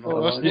did, mate.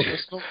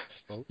 That's not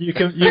You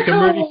can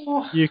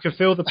really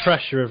feel the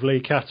pressure of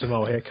Lee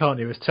Cattermole here, can't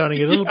you? It's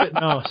turning a little bit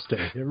nasty.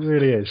 It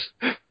really is.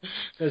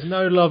 There's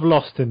no love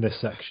lost in this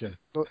section.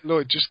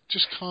 Lloyd,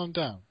 just calm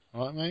down,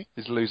 all right, mate?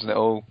 He's losing it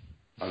all.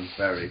 I'm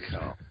very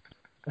calm.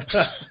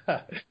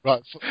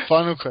 Right,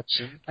 final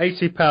question.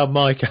 £80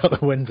 mic out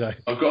the window.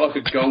 I've got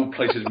like a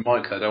gold-plated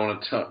mic that I don't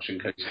want to touch in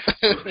case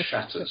it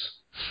shatters.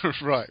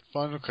 Right,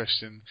 final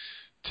question.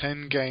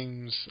 10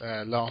 games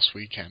last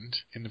weekend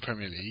in the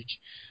Premier League,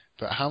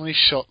 but how many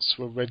shots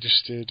were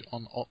registered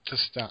on Opta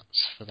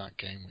Stats for that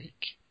game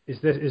week?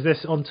 Is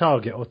this on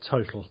target or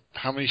total?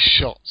 How many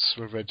shots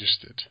were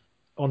registered?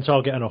 On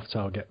target and off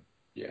target.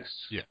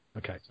 Yes. Yeah,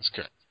 Okay. that's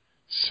correct.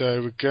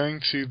 So we're going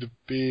to the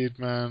Beard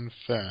Man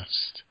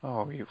first.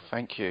 Oh,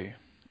 thank you.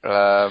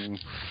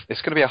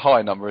 It's going to be a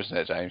high number, isn't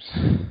it, James?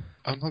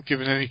 I'm not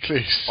giving any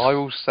clues. I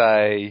will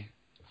say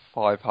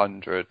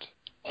 500.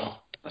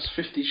 Oh, that's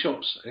 50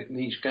 shots in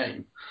each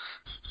game.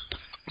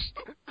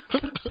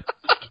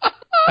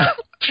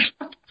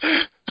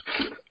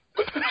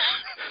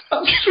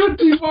 That's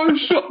 25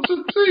 shots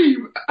a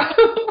team. I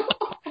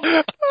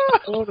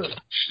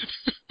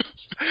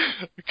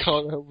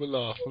can't help but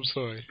laugh. I'm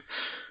sorry.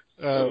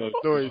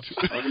 Lloyd.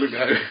 I'm going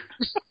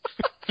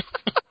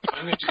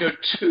to go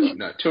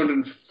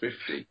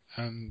 250.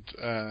 And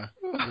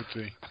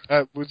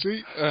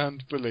Woodsy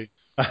and Billy.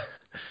 I'm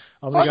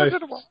going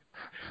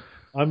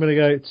to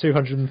go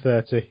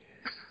 230.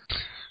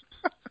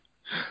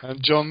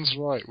 And John's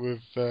right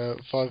with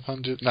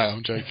 500. No,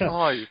 I'm joking.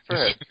 Oh, you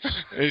prick.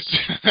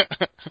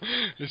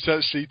 It's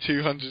actually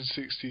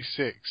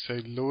 266. So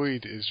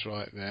Lloyd is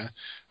right there,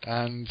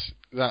 and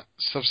that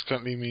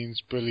subsequently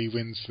means Bully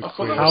wins the I thought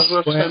quiz. that was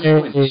worth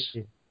 10 points.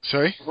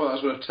 Sorry? I thought that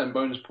was worth 10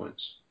 bonus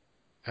points.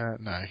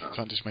 No, you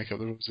can't just make up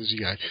the rules as you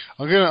go.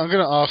 I'm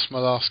gonna ask my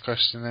last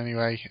question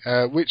anyway.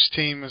 Which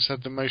team has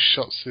had the most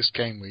shots this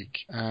game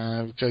week?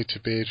 We'll go to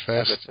Beard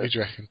first. Everton. Who do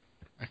you reckon?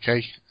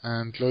 Okay,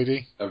 and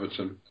Lloydie?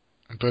 Everton.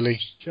 And Bully?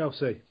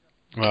 Chelsea.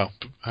 Well,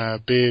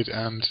 Beard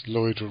and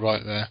Lloyd were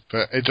right there,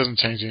 but it doesn't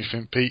change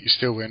anything. Pete, you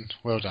still win.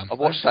 Well done. I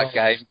watched that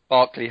game.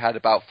 Barkley had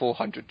about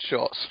 400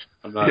 shots.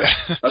 I know. Yeah.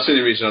 That's the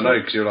only reason I know,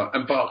 because you're like,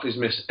 and Barkley's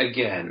missed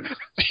again.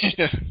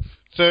 Yeah.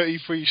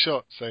 33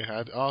 shots they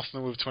had.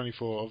 Arsenal with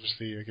 24,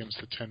 obviously,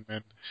 against the 10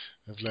 men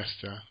of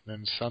Leicester.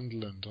 Then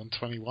Sunderland on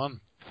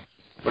 21.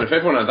 Well, if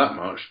everyone had that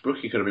much,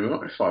 Brookie could have been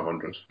up with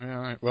 500. Yeah,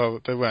 right. Well,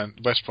 they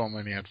weren't. West Brom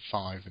only had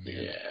 5 in the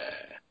end.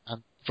 Yeah.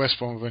 And West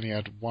Brom have only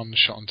had 1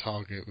 shot on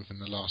target within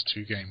the last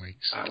 2 game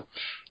weeks. Ouch.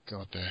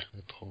 God, they're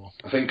poor.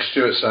 I think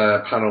Stuart's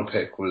panel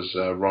pick was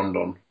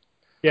Rondon.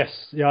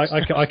 Yes, yeah,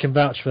 I can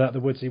vouch for that. The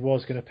Woodsy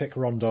was going to pick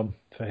Rondon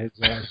for his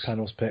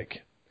panel's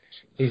pick.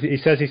 He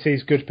says he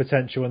sees good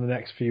potential in the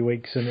next few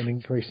weeks and an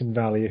increase in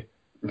value.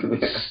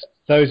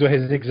 Those were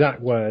his exact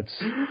words.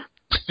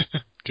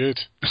 Good.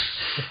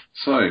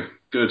 So,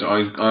 good.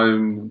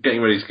 I'm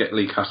getting ready to get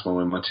Lee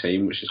Castlemore in my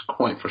team, which is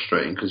quite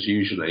frustrating because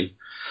usually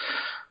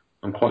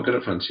I'm quite good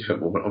at fantasy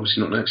football, but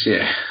obviously not next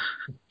year.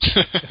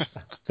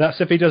 That's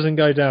if he doesn't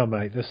go down,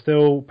 mate. There's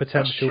still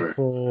potential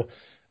for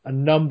a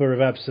number of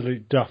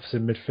absolute duffs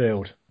in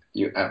midfield.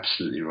 You're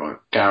absolutely right.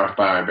 Gareth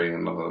Barry being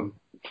another one.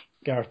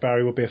 Gareth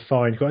Barry will be a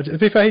fine. To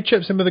be fair, he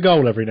chips in with a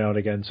goal every now and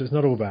again, so it's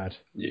not all bad.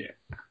 Yeah.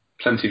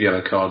 Plenty of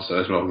yellow cards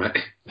though as well, mate.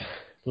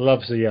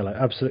 Loves the yellow.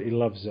 Absolutely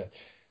loves it.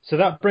 So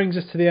that brings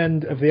us to the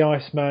end of the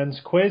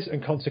Iceman's quiz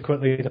and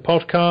consequently the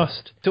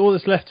podcast. So all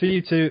that's left for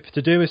you to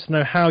do is to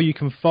know how you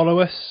can follow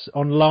us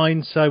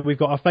online. So we've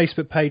got our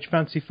Facebook page,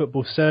 Fantasy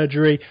Football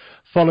Surgery.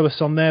 Follow us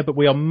on there, but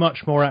we are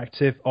much more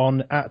active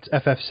on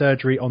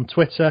 @FFSurgery on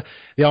Twitter.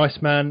 The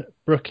Iceman,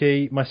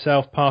 Brookie,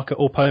 myself, Parker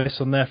all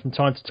post on there from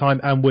time to time,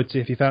 and Woodsy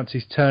if he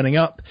fancies turning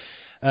up.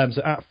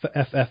 So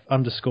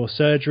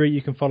 @FF_surgery.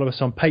 You can follow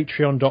us on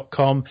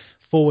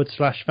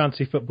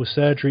patreon.com/Fantasy Football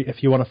Surgery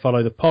if you want to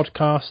follow the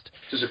podcast.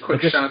 Just a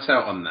quick shout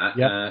out on that.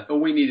 Yep. All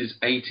we need is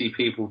 80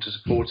 people to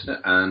support it,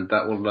 and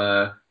that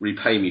will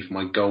repay me for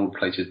my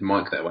gold-plated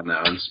mic that I went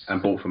out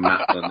and bought from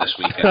Matlin this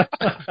weekend.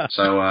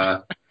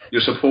 So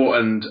your support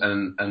and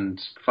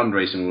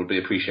fundraising will be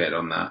appreciated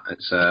on that.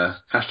 It's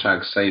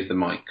 #save the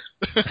mic.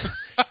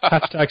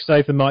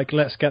 #save the mic.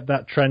 Let's get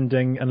that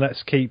trending and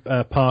let's keep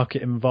Parker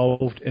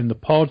involved in the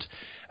pod.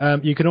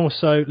 You can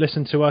also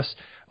listen to us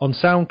on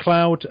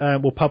SoundCloud.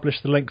 We'll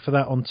publish the link for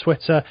that on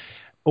Twitter.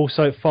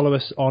 Also follow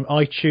us on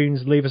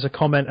iTunes. Leave us a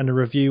comment and a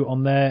review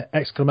on there.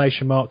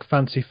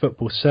 !Fantasy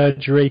Football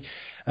Surgery.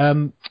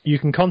 You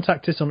can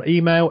contact us on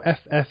email,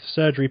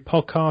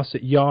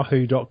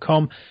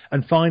 ffsurgerypodcast@yahoo.com.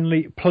 And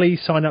finally,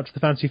 please sign up to the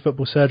Fantasy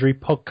Football Surgery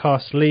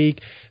Podcast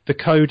League. The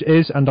code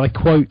is, and I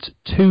quote,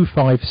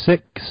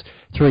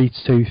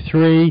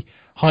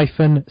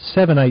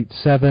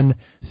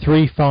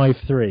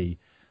 256323-787-353.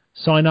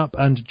 Sign up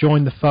and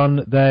join the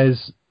fun.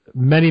 There's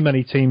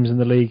many teams in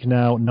the league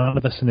now. None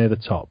of us are near the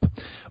top.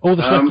 All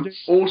that's left to do.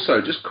 Also,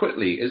 just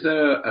quickly, is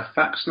there a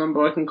fax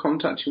number I can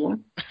contact you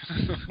on?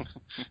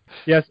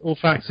 Yes, all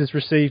faxes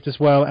received as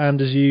well,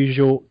 and as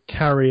usual,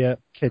 carrier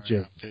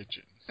pigeon.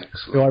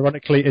 Excellent. Who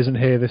ironically isn't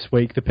here this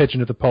week, the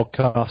pigeon of the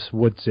podcast,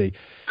 Woodsy.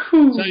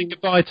 Cool. Saying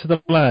goodbye to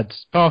the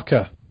lads.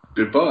 Parker.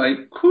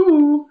 Goodbye.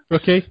 Cool.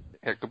 Rookie.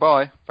 Yeah,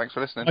 goodbye. Thanks for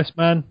listening. Nice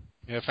man.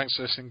 Yeah, thanks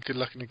for listening. Good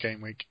luck in the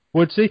game week.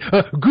 Woodsy.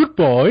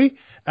 Goodbye.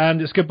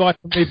 And it's goodbye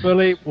from me,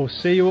 Bully. We'll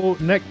see you all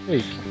next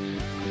week.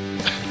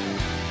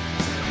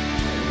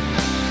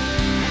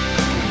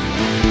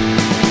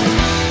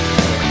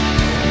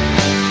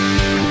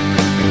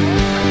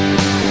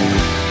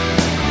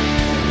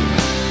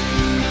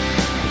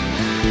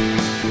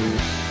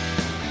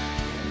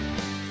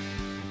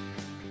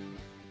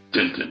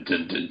 Dun, dun,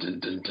 dun, dun, dun,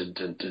 dun, dun,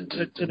 dun, dun, dun,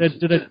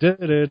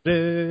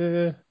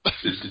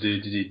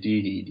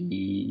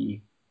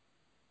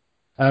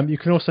 dun. You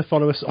can also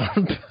follow us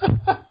on.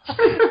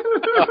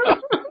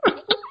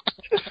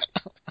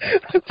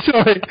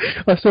 Sorry,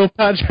 I saw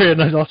Patrick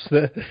and I lost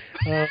it. Do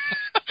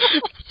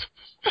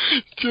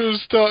you want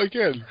to start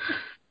again?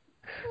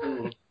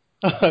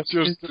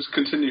 Just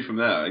continue from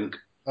there, I think.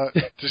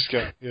 Just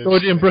go. Yeah,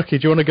 Gordy and Brookie,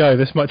 do you want to go?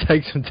 This might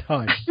take some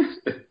time.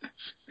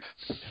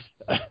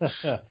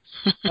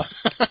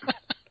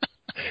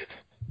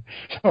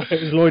 Sorry,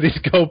 it was Lloydie's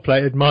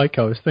gold-plated mic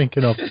I was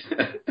thinking of.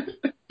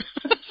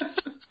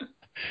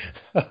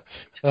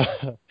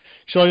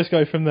 Shall I just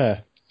go from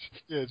there?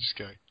 Yeah, just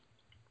go.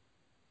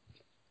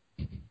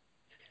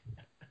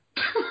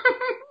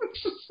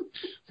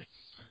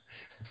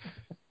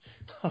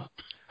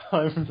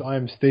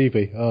 I'm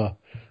Stevie. Oh.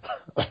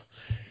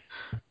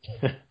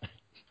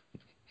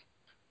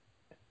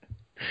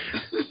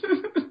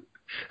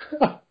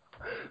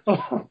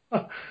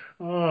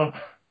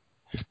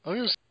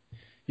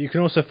 You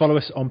can also follow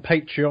us on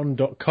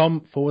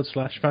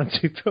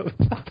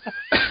patreon.com/fantasyfootball.